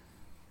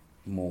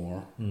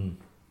more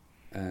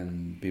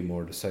and be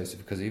more decisive,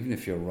 because even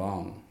if you're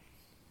wrong,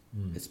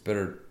 it's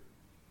better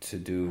to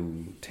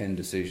do 10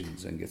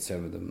 decisions and get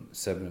seven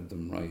of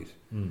them right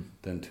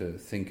than to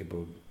think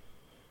about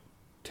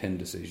 10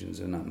 decisions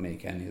and not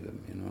make any of them,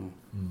 you know.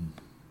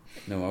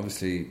 Now,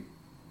 obviously,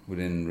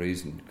 within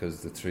reason,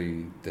 because the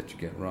 3 that you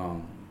get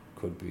wrong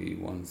could be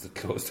ones that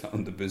close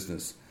down the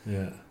business.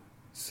 Yeah.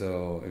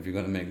 So if you're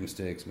going to make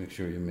mistakes, make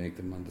sure you make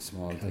them on the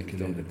small things.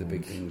 Don't get the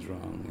big things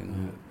wrong, you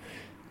know.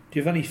 Do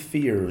you have any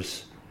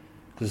fears?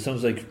 Because it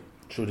sounds like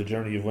through the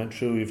journey you've went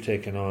through, you've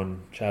taken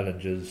on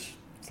challenges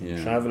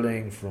from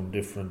travelling, from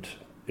different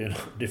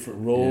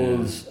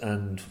roles,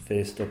 and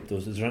faced up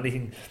those. Is there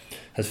anything?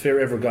 Has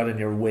fear ever got in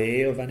your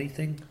way of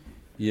anything?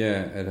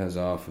 Yeah, it has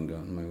often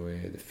gotten in my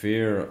way. The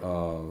fear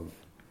of,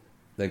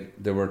 like,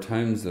 there were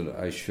times that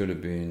I should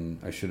have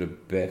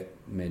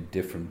made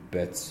different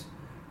bets,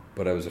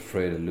 but I was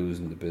afraid of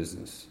losing the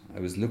business. I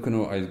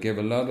gave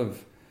a lot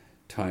of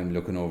time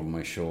looking over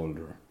my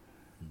shoulder,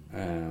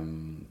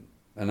 and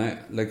I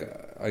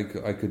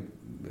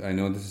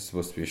know this is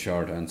supposed to be a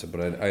short answer,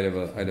 but I'd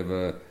have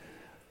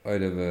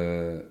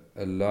given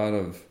a lot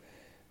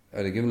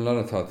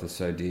of thought to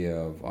this idea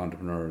of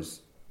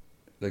entrepreneurs.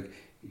 Like,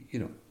 you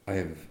know, I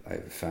have a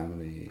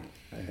family,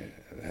 I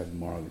have a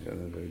mortgage. I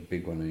don't have a very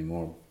big one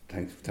anymore.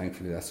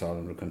 Thankfully, that's all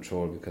under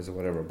control because of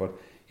whatever. But,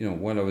 you know,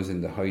 while I was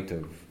in the height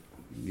of,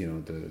 you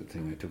know, the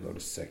thing, I took out a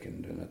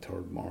second and a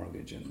third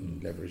mortgage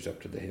and leveraged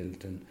up to the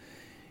hilt, and,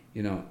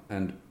 you know,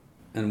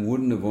 and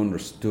wouldn't have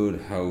understood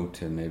how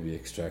to maybe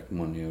extract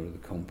money out of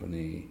the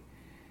company,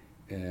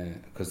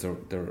 because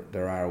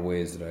there are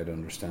ways that I'd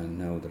understand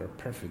now that are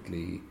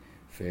perfectly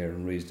fair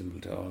and reasonable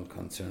to all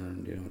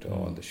concerned, you know, to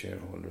all the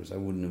shareholders. I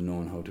wouldn't have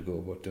known how to go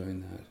about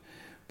doing that.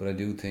 But I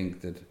do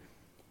think that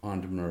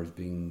entrepreneurs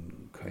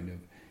being kind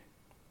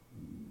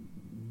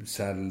of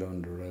saddled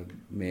under a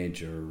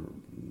major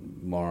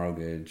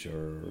mortgage,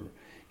 or,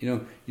 you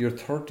know, your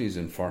 30s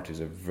and 40s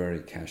are a very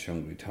cash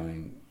hungry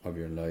time of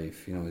your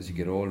life. You know, as you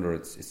get older,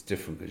 it's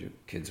different because your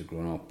kids are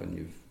grown up and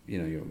you've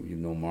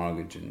no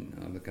mortgage and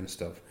all that kind of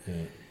stuff.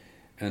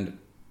 And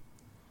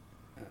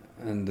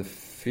the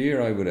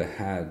fear I would have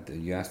had,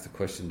 you asked the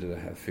question, did I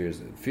have fears?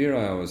 The fear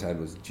I always had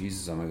was,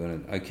 Jesus,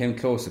 I came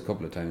close a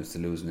couple of times to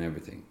losing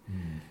everything.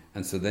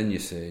 And so then you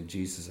say,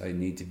 Jesus, I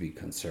need to be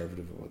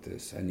conservative about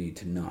this. I need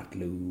to not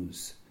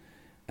lose.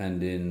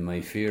 And in my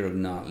fear of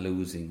not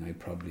losing, I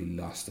probably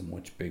lost a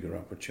much bigger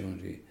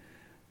opportunity.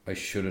 I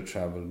should have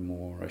travelled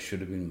more. I should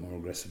have been more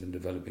aggressive in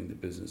developing the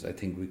business. I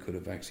think we could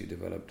have actually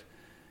developed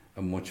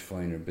a much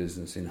finer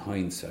business in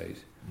hindsight,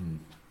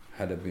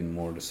 had it been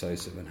more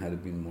decisive and had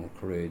it been more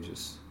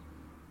courageous.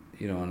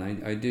 You know,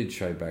 and I did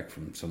shy back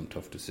from some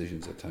tough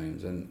decisions at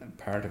times, and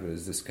part of it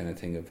is this kind of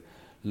thing of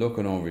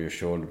looking over your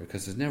shoulder,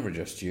 because it's never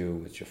just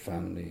you, it's your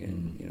family,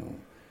 and you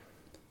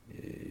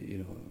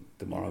know,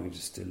 the mortgage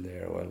is still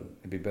there. Well,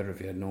 it'd be better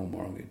if you had no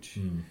mortgage.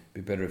 It'd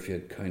be better if you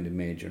had kind of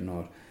made your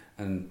nut.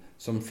 And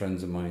some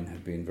friends of mine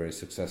have been very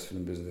successful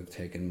in business. They've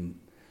taken,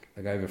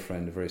 like, I have a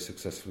friend, a very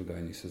successful guy,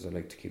 and he says, I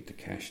like to keep the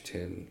cash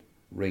till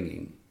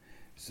ringing.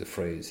 It's the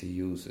phrase he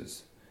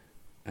uses.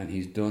 And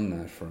he's done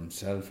that for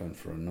himself and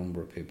for a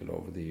number of people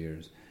over the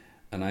years.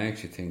 And I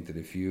actually think that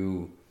if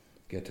you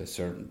get to a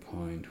certain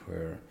point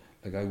where,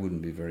 like, I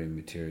wouldn't be very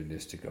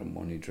materialistic or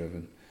money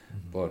driven,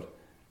 but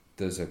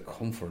there's a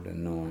comfort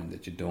in knowing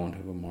that you don't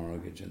have a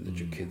mortgage and that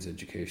your kid's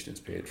education is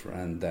paid for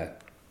and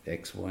that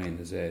X, Y,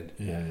 and Z.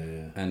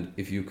 And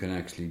if you can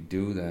actually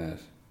do that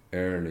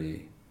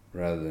early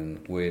rather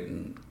than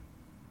waiting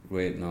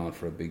on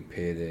for a big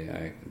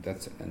payday,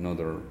 that's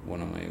another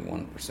one of my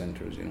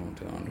 1%ers, you know,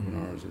 to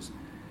entrepreneurs is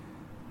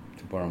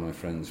to borrow my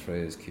friend's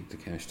phrase, keep the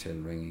cash tail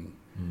ringing,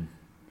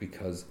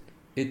 because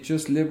it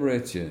just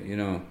liberates you. You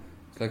know,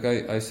 it's like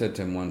I said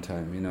to him one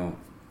time, you know,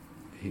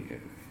 he's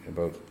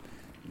involved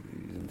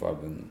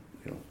in,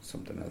 you know,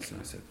 something else,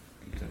 and I said,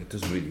 it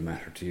doesn't really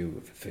matter to you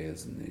if it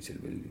fails, and he said,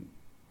 well,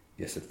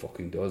 yes, it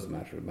fucking does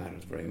matter. It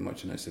matters very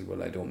much. And I said,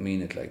 well, I don't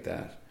mean it like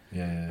that.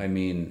 Yeah. I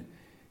mean,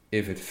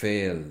 if it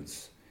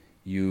fails,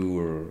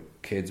 your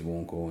kids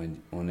won't go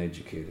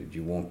uneducated.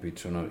 You won't be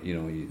thrown out. You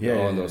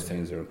know, all those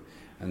things are,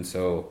 and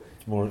so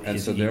it's more. And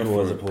so ego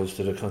therefore, as opposed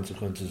to the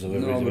consequences of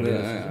everything.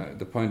 No, but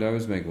the point I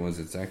was making was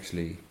it's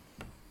actually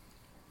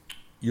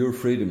your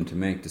freedom to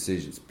make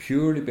decisions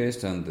purely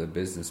based on the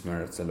business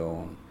merits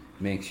alone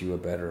makes you a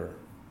better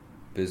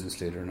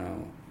business leader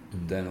now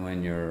than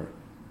when you're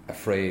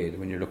afraid,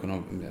 when you're looking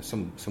over.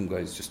 Some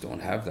guys just don't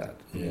have that.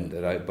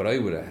 But I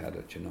would have had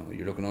it. You know,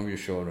 you're looking over your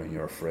shoulder and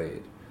you're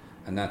afraid,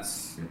 and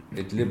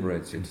it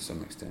liberates you to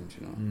some extent.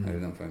 You know, I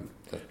don't know if I'm.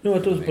 No,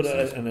 it does. But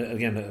and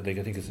again, like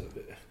I think it's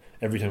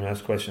every time I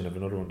ask a question, I have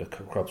another one that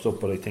crops up.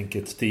 But I think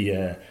it's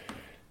the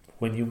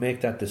when you make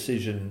that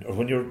decision, or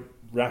when you're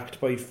racked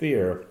by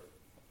fear,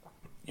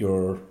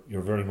 you're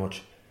very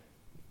much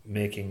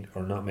making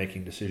or not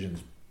making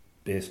decisions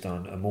based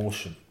on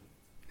emotion.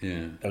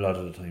 Yeah. A lot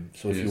of the time.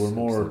 So if you were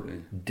more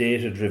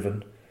data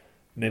driven,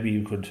 maybe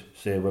you could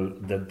say, well,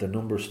 the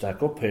numbers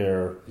stack up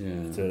here.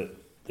 Yeah.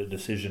 The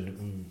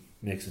decision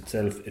makes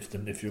itself.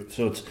 If you're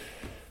so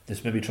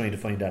it's maybe trying to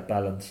find that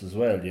balance as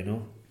well, you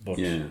know. But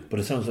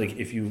it sounds like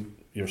if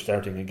you're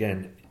starting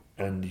again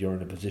and you're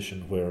in a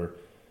position where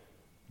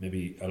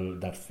maybe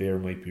that fear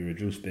might be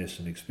reduced based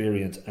on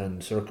experience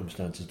and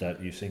circumstances, that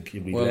you think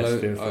you'll be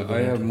less fearful. I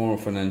have more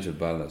financial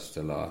ballast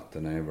a lot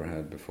than I ever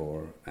had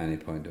before any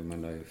point in my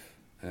life.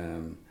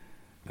 And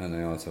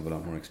I also have a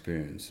lot more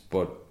experience.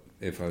 But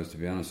if I was to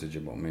be honest with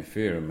you about my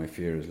fear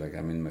is like,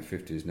 I'm in my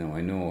 50s now.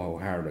 I know how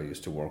hard I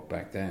used to work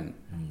back then.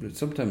 But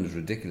sometimes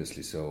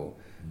ridiculously so.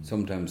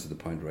 Sometimes to the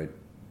point where I,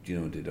 you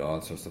know, did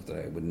all sorts of stuff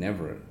that I would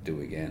never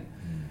do again.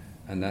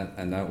 And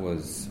that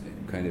was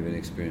kind of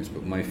inexperience.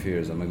 But my fear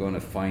is, am I going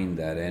to find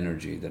that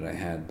energy that I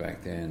had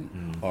back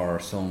then, or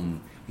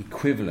some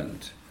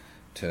equivalent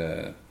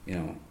to, you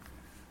know,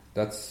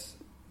 that's,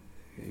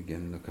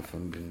 again, look, if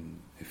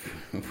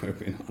we're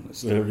being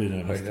honest,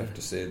 I'd have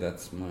to say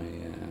that's my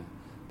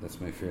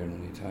fear, and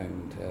only time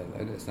will tell.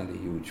 It's not a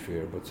huge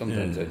fear, but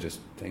sometimes I just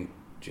think,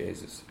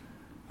 Jesus,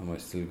 am I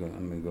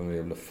going to be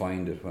able to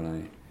find it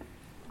when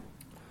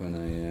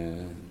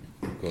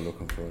I go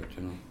looking for it,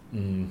 you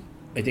know?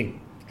 I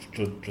think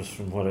just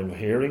from what I'm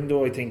hearing,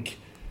 though, I think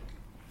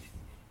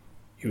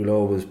you'll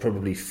always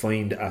probably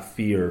find a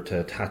fear to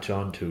attach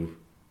on to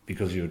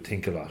because you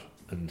think a lot,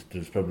 and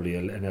there's probably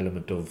an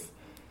element of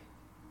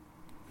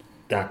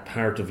that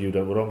part of you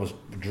that would almost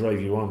drive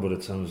you on. But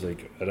it sounds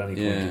like at any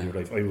point in your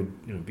life, I would,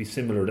 you know, be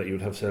similar, that you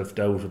would have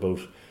self-doubt about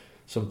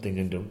something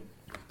in them.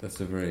 That's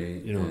a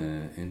very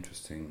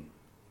interesting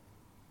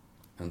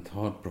and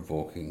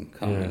thought-provoking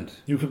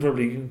comment. You can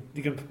probably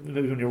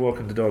maybe when you're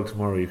walking the dog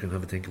tomorrow, you can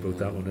have a think about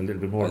that one a little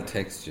bit more. I'll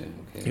text you.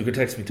 Okay. You can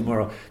text me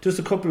tomorrow. Just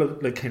a couple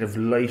of like kind of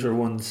lighter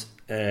ones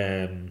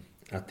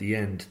at the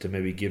end to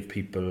maybe give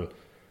people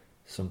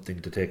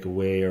something to take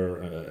away,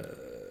 or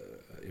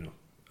you know,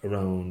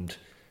 around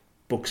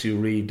books you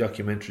read,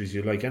 documentaries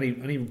you like.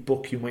 Any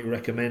book you might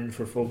recommend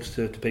for folks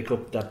to pick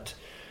up that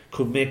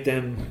could make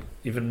them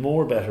even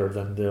more better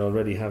than they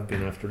already have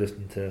been after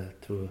listening to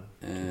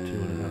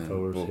 2.5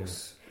 hours.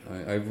 Books.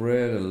 I've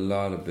read a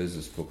lot of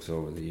business books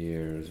over the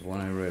years.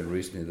 One I read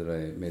recently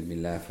that made me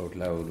laugh out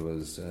loud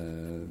was,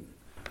 in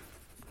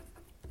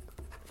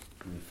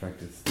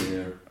fact, it's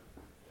there,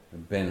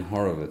 Ben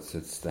Horowitz.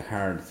 It's The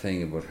Hard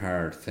Thing About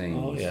Hard Things.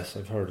 Oh yes,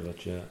 I've heard of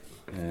it. Yeah.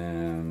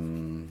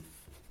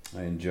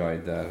 I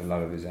enjoyed that. A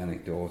lot of his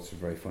anecdotes are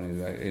very funny.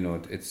 You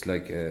know, it's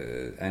like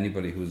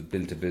anybody who's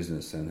built a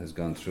business and has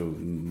gone through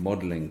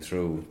muddling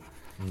through.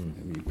 I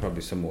mean,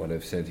 probably some of what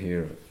I've said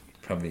here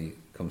probably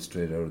comes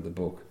straight out of the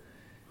book.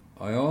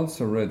 I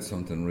also read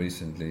something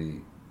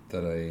recently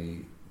a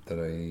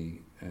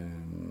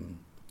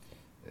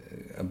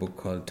book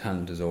called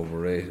Talent is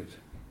Overrated.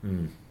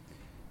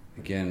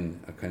 Again,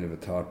 a kind of a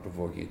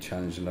thought-provoking. It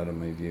challenged a lot of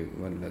my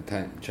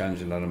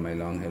challenged a lot of my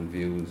long-held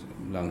views,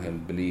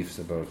 long-held beliefs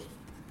about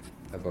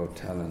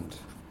talent.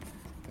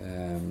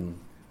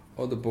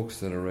 Other books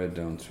that I read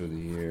down through the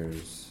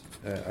years,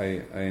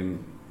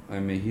 I'm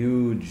a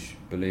huge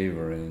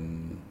believer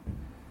in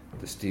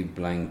the Steve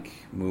Blank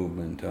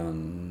movement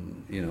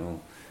on, you know,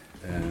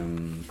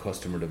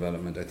 customer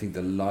development. I think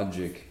the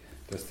logic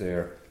that's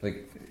there,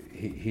 like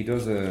he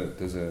does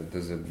there's a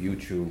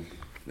YouTube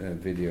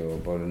video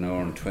about 1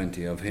 hour and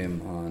 20 of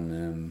him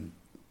on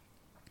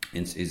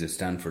he's a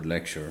Stanford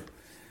lecturer,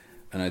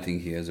 and I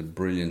think he has a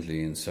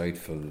brilliantly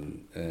insightful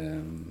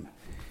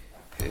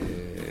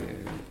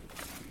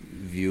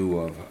view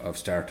of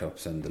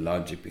startups and the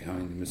logic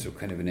behind them. It's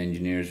kind of an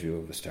engineer's view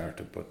of a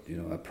startup, but, you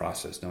know, a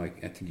process. Now, I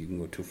think you can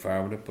go too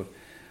far with it, but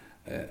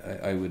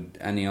I would,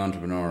 any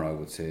entrepreneur, I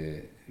would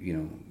say, you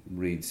know,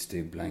 read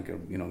Steve Blank, or,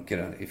 you know, get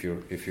on if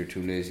you're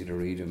too lazy to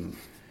read him.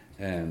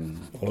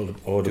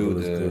 Audible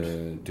is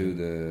good.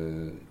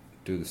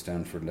 Do the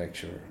Stanford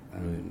lecture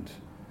and.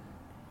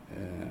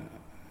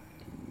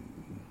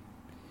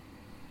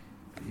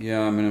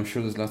 Yeah, I mean, I'm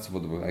sure there's lots of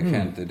other books. I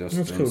can't. They just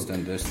That's cool.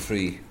 There's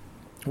 3.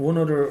 One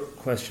other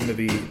question to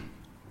be,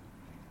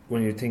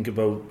 when you think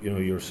about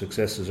your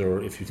successes,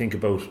 or if you think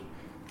about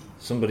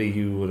somebody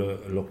you would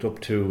have looked up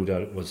to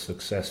that was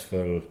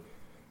successful,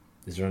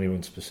 is there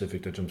anyone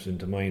specific that jumps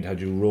into mind?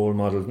 Had you role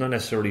models, not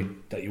necessarily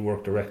that you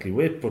work directly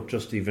with, but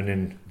just even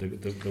in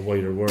the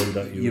wider world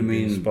that you would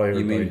be inspired by?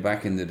 You mean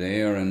back in the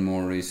day or in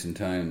more recent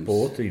times?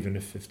 Both, even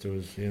if there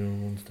was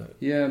ones that...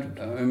 Yeah,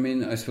 I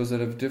mean, I suppose I'd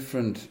have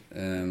different...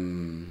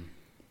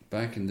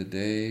 back in the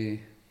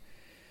day,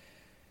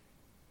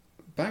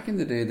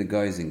 the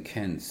guys in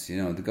Kent's,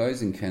 the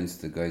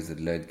guys that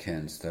led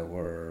Kent's, that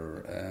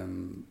were,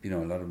 a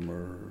lot of them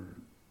were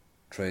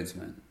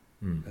tradesmen.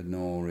 Had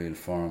no real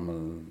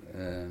formal,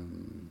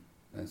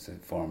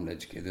 formal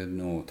education. They had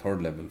no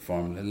third level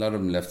formal. A lot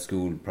of them left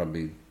school,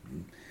 probably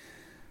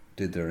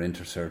did their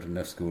intercert and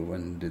left school,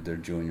 went and did their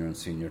junior and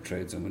senior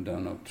trades and went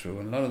down up through.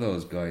 And a lot of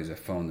those guys, I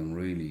found them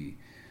really,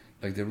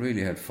 they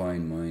really had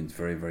fine minds,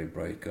 very, very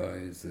bright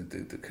guys.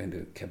 They kind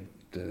of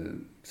kept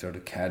the sort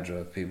of cadre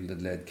of people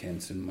that led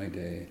Kent's in my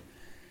day.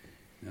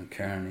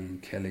 Kearney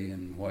and Kelly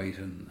and White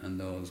and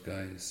those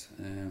guys.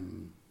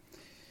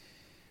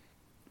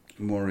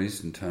 More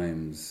recent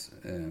times,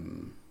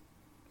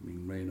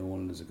 Ray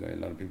Nolan is a guy a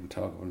lot of people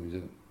talk about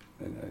him.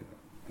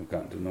 I've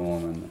gotten to know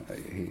him,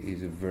 and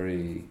he's a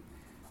very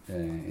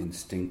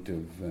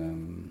instinctive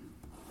and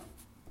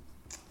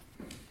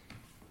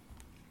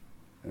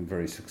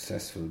very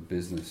successful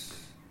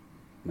business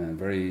man.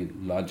 Very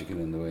logical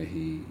in the way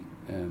he,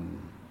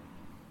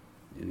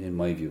 in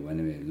my view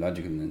anyway,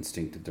 logical and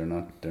instinctive. They're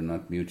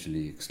not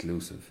mutually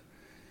exclusive.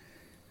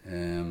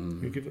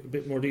 Can you give a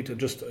bit more detail,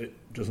 just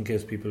in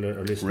case people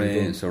are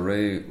listening?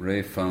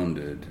 Ray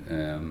founded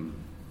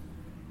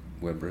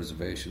Web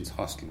Reservations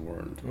Hostel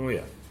World. Oh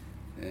yeah.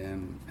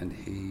 And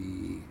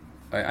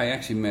I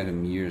actually met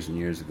him years and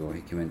years ago. He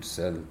came in to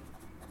sell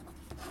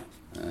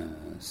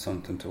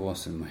something to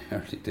us in my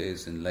early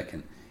days in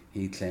Lecken.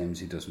 He claims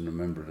he doesn't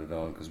remember it at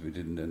all because we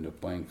didn't end up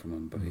buying from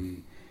him. But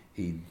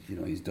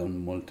he's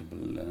done multiple.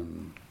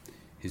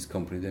 His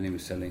company, then he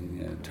was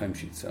selling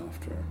timesheet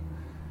software.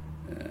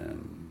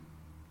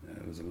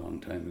 It was a long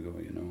time ago,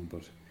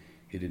 but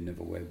he didn't have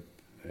a web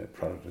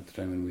product at the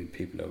time, and we had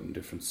people out in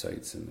different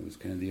sites, and it was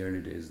kind of the early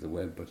days of the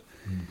web. But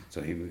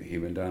so he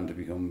went on to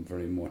become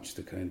very much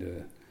the kind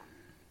of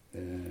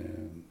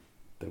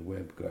the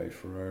web guy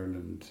for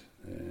Ireland,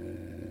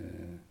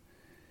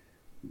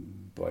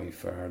 by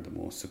far the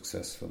most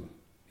successful.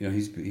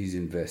 He's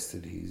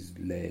invested, he's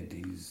led,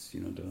 he's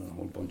done a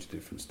whole bunch of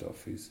different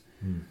stuff. He's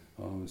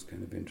always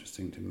kind of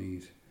interesting to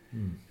meet.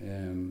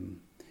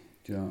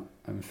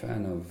 I'm a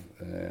fan of,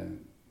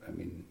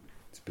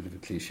 it's a bit of a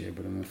cliche,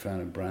 but I'm a fan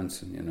of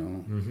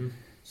Branson,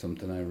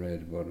 Something I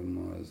read about him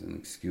was, and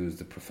excuse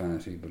the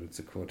profanity, but it's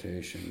a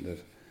quotation that,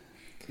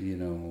 We've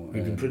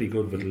been pretty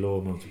good with low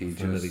amounts of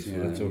profanity, so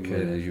that's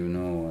okay. Well, as you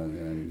know,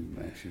 I'm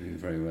actually been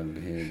very well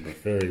behaved, but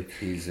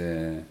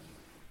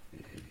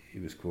he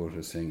was quoted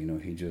as saying,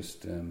 he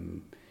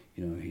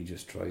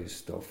just tries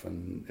stuff,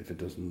 and if it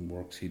doesn't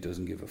work, he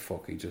doesn't give a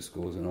fuck. He just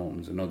goes and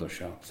opens another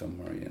shop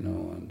somewhere,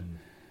 and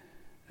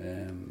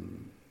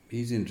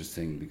he's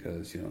interesting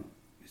because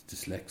he's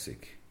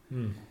dyslexic,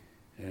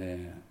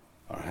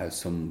 or has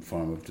some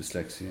form of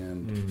dyslexia,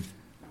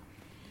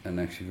 and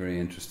actually very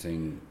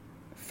interesting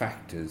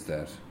fact is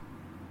that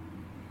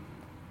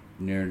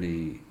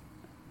nearly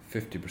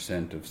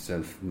 50% of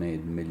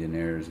self-made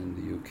millionaires in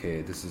the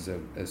UK. This is a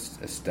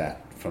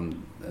stat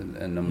from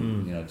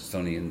it's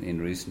only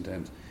in recent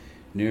times.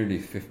 Nearly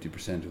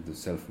 50% of the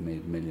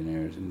self-made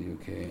millionaires in the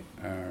UK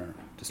are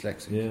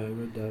dyslexic. Yeah, I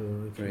read that.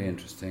 Right. Very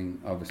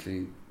interesting.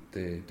 Obviously,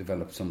 they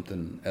develop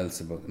something else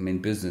about.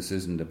 Business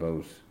isn't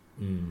about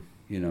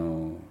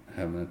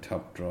having a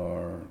top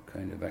drawer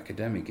kind of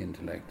academic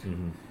intellect.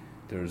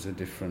 There's a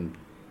different.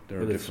 There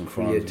are different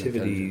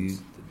creativity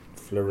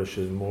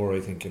flourishes more,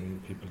 I think, in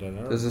people that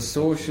are. There's a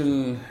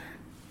social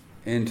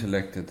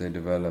intellect that they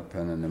develop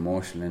and an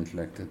emotional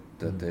intellect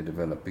that they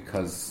develop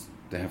because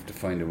they have to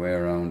find a way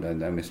around,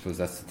 and I suppose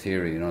that's the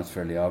theory, it's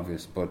fairly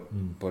obvious, but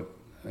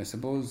I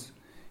suppose,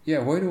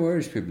 why do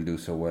Irish people do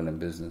so well in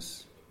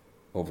business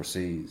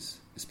overseas,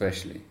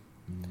 especially?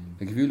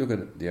 Like if you look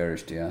at the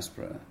Irish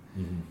diaspora,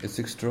 it's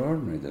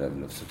extraordinary the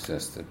level of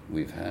success that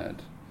we've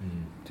had.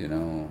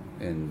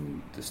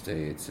 In the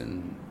States,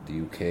 in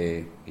the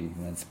UK,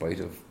 even in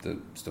spite of the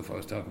stuff I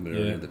was talking about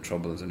earlier, the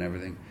troubles and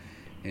everything,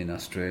 in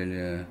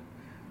Australia,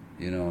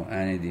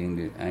 any of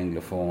the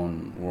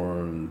Anglophone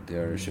world, the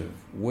Irish are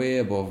way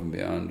above and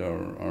beyond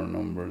our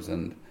numbers.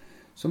 And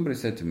somebody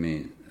said to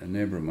me, a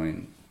neighbour of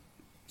mine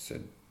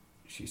said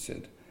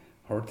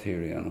her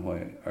theory on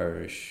why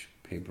Irish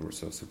people were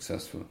so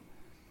successful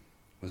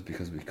was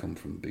because we come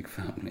from big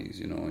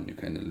families, and you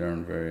kind of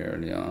learn very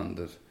early on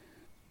that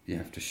you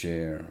have to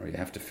share, or you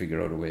have to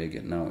figure out a way of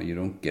getting out. You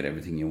don't get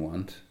everything you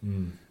want,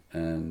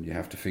 and you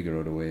have to figure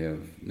out a way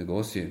of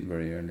negotiating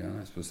very early on.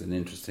 I suppose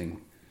it's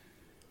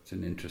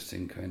an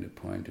interesting kind of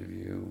point of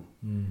view.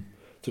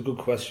 It's a good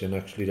question,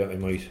 actually, that I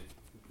might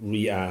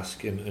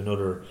re-ask in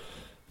other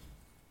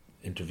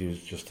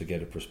interviews, just to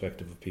get a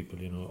perspective of people.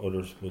 You know,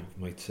 others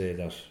might say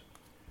that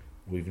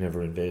we've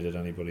never invaded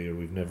anybody, or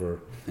we've never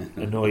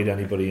annoyed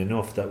anybody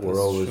enough, that we're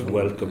always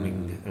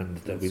welcoming, and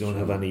that we don't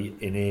have any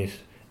innate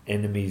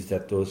enemies,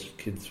 that those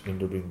kids, when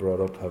they're being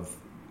brought up, have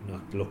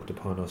not looked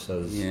upon us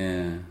as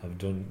have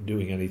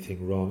doing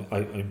anything wrong.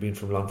 I'm being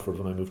from Longford.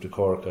 When I moved to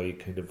Cork, I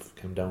kind of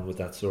came down with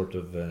that sort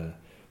of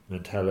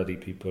mentality.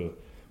 People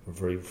were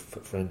very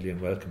friendly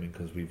and welcoming,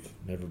 because we've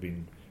never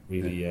been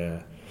really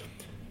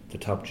the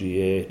top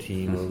GA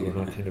team, or we're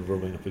not kind of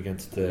rubbing up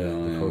against the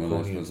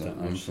Corkonians that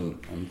much.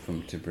 I'm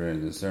from Tipperary.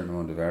 There's a certain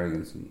amount of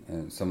arrogance,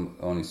 and some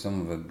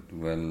of it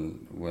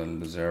well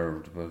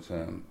deserved. But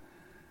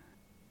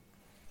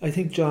I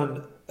think,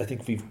 John,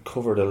 we've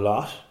covered a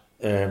lot.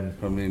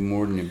 Probably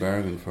more than you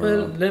bargained for.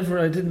 Well, never.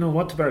 I didn't know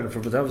what to bargain for,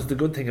 but that was the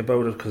good thing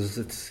about it, because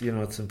it's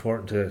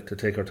important to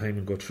take our time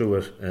and go through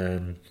it.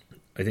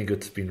 I think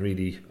it's been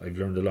I've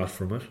learned a lot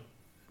from it.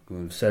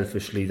 Good.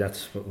 Selfishly,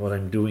 that's what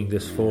I'm doing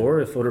this for.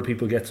 If other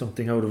people get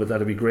something out of it,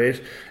 that'd be great.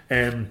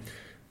 When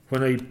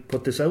I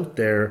put this out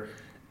there,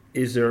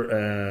 is there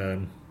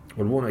a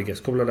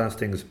couple of last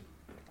things.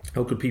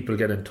 How could people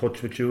get in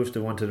touch with you if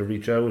they wanted to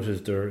reach out?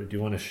 Do you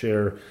want to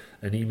share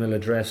an email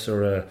address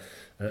or a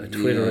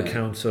Twitter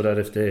account, so that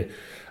if they,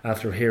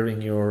 after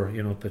hearing your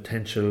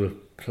potential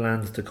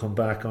plans to come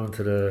back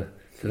onto the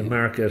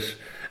market,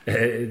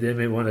 they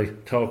may want to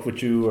talk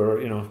with you, or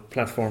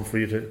platform for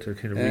you to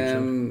kind of reach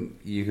out?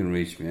 You can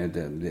reach me at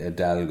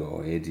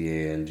Adalgo,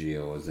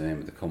 ADALGO is the name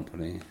of the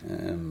company.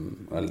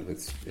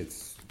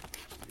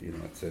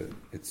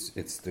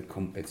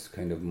 It's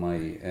kind of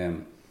my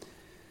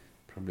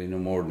probably no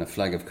more than a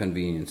flag of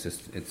convenience.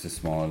 It's a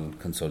small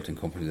consulting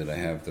company that I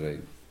have, that I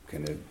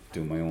kind of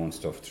do my own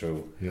stuff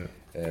through.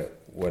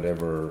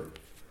 Whatever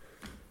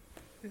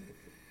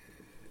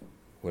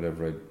I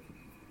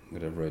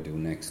do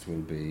next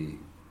will be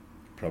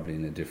probably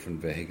in a different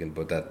vehicle,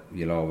 but that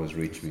you'll always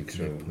reach me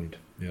through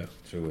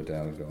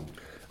Adalgo.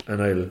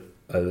 And I'll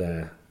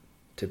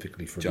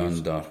typically for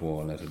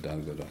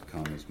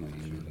john.wall@adalgo.com is my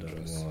email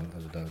address.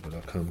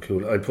 John.wall@adalgo.com.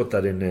 Cool. I'll put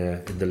that in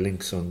the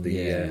links on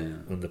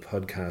the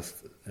podcast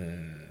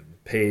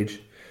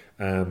page.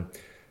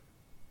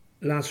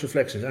 Last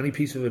reflections. Any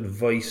piece of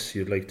advice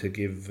you'd like to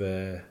give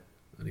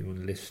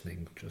anyone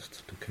listening,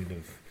 just to kind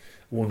of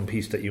one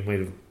piece that you might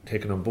have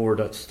taken on board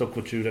that stuck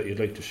with you, that you'd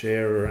like to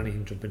share, or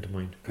anything jump into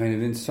mind? Kind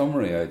of in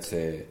summary, I'd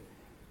say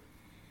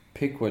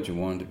pick what you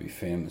want to be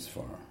famous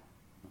for.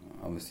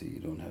 Obviously, you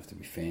don't have to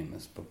be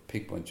famous, but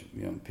pick what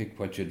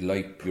you'd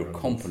like your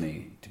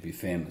company to be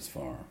famous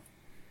for.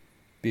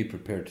 Be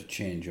prepared to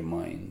change your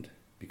mind,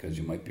 because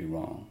you might be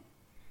wrong.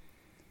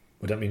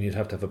 Would that mean you'd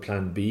have to have a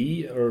plan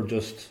B, or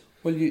just?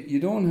 Well, you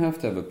don't have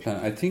to have a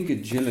plan. I think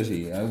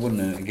agility.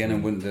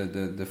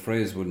 The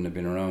phrase wouldn't have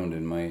been around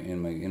in my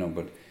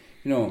but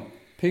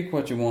pick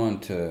what you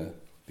want to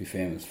be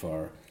famous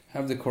for.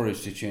 Have the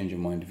courage to change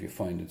your mind if you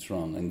find it's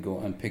wrong, and go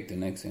and pick the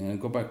next thing.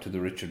 And go back to the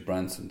Richard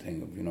Branson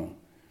thing of 0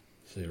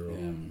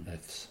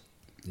 F's.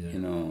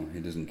 He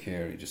doesn't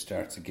care. He just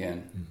starts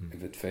again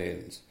if it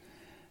fails.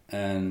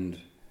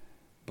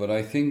 But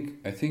I think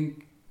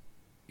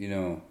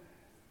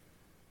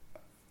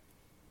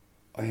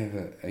I have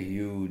a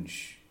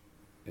huge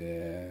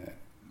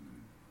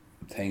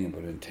thing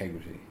about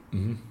integrity.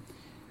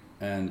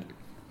 And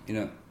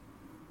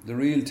the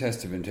real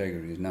test of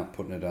integrity is not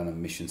putting it on a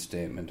mission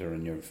statement, or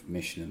in your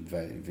mission and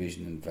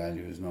vision and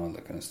values and all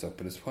that kind of stuff,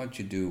 but it's what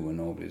you do when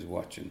nobody's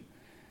watching.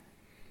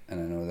 And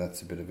I know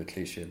that's a bit of a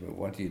cliche, but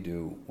what do you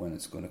do when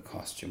it's going to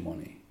cost you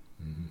money?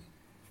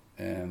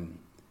 And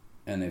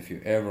if you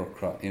ever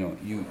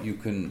you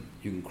can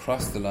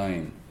cross the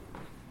line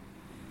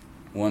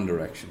one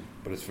direction,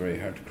 but it's very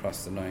hard to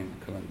cross the line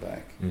coming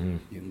back. You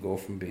can go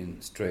from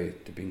being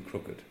straight to being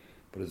crooked,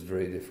 but it's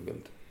very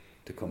difficult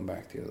to come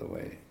back the other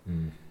way.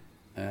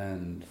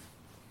 And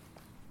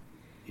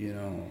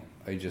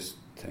I just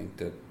think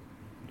that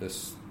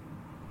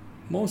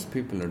most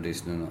people are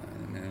decent.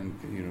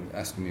 You're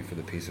asking me for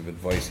the piece of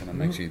advice, and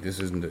I'm actually, this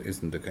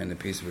isn't the kind of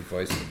piece of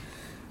advice.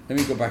 Let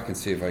me go back and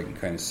see if I can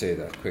kind of say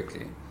that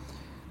quickly.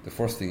 The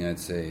first thing I'd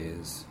say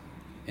is,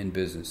 in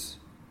business,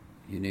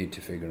 you need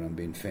to figure on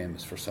being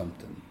famous for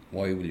something.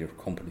 Why will your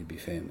company be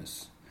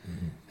famous?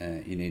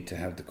 You need to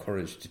have the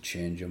courage to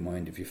change your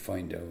mind if you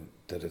find out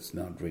that it's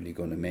not really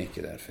going to make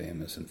you that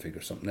famous, and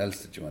figure something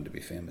else that you want to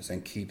be famous,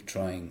 and keep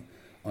trying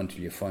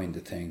until you find the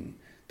thing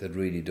that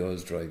really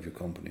does drive your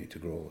company to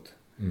growth.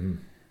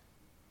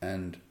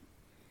 And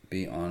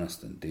be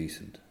honest and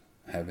decent.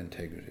 Have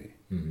integrity.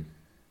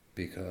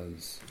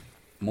 Because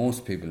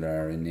most people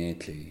are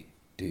innately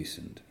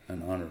decent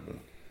and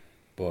honourable,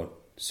 but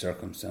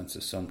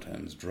circumstances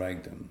sometimes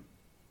drag them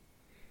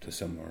to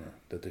somewhere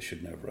that they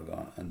should never have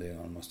gone, and they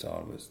almost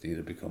always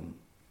either become,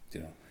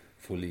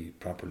 fully,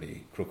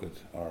 properly crooked,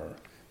 or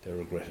they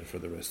regret it for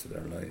the rest of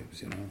their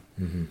lives, you know.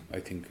 Mm-hmm. I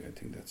think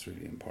that's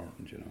really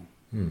important, you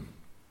know.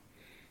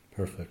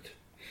 Perfect.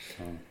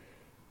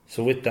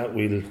 So with that,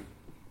 we'll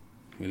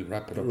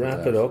wrap it up.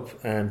 Wrap it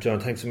up. John,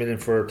 thanks a million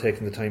for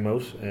taking the time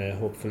out.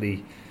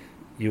 Hopefully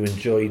you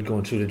enjoyed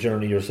going through the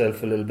journey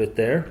yourself a little bit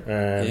there.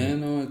 It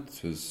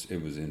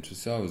was interesting.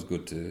 It's always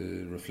good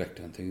to reflect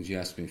on things. You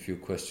asked me a few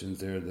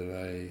questions there that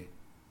I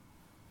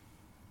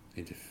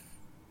need to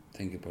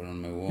think about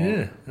on my walk.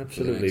 Yeah,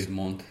 absolutely. For the next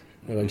month.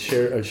 Well, I'll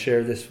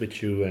share this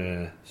with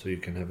you so you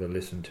can have a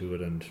listen to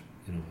it and,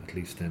 you know, at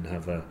least then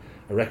have a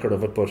record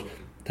of it. But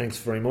thanks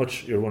very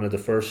much. You're one of the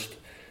first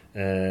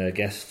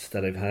guests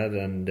that I've had,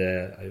 and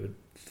I would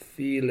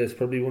feel it's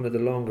probably one of the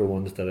longer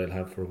ones that I'll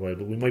have for a while.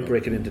 But we might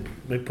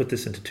might put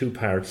this into 2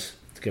 parts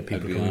to get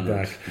people coming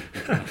back.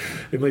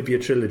 It might be a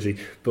trilogy.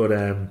 But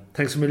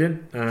thanks a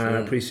million. Sure.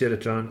 Appreciate it,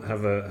 John.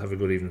 Have a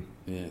good evening.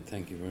 Yeah,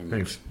 thank you very much.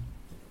 Thanks.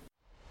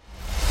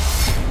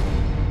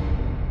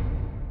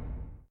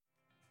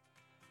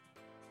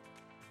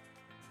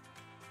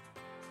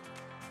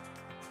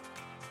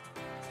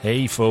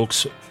 Hey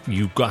folks,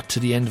 you got to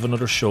the end of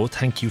another show.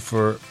 Thank you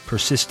for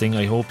persisting.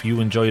 I hope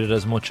you enjoyed it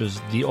as much as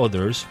the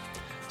others.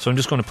 So I'm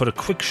just going to put a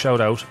quick shout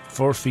out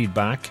for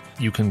feedback.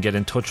 You can get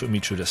in touch with me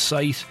through the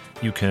site.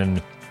 You can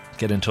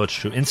get in touch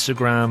through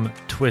Instagram,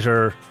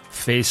 Twitter,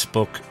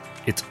 Facebook.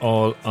 It's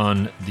all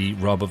on the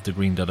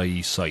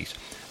robofthegreen.ie site,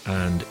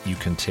 and you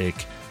can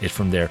take it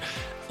from there.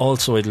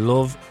 Also, I'd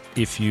love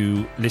if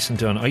you listen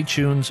to on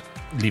iTunes,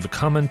 leave a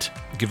comment,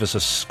 give us a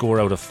score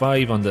out of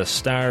 5 on the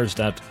stars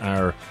that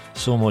are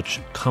so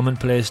much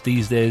commonplace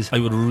these days. I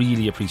would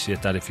really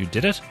appreciate that if you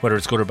did it. Whether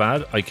it's good or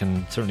bad, I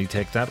can certainly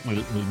take that.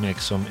 We'll make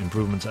some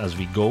improvements as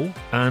we go.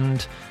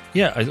 And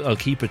yeah, I'll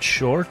keep it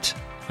short.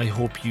 I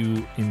hope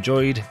you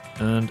enjoyed,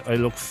 and I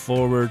look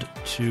forward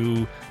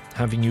to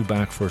having you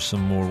back for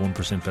some more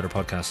 1% Better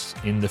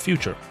podcasts in the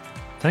future.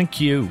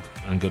 Thank you,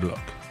 and good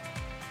luck.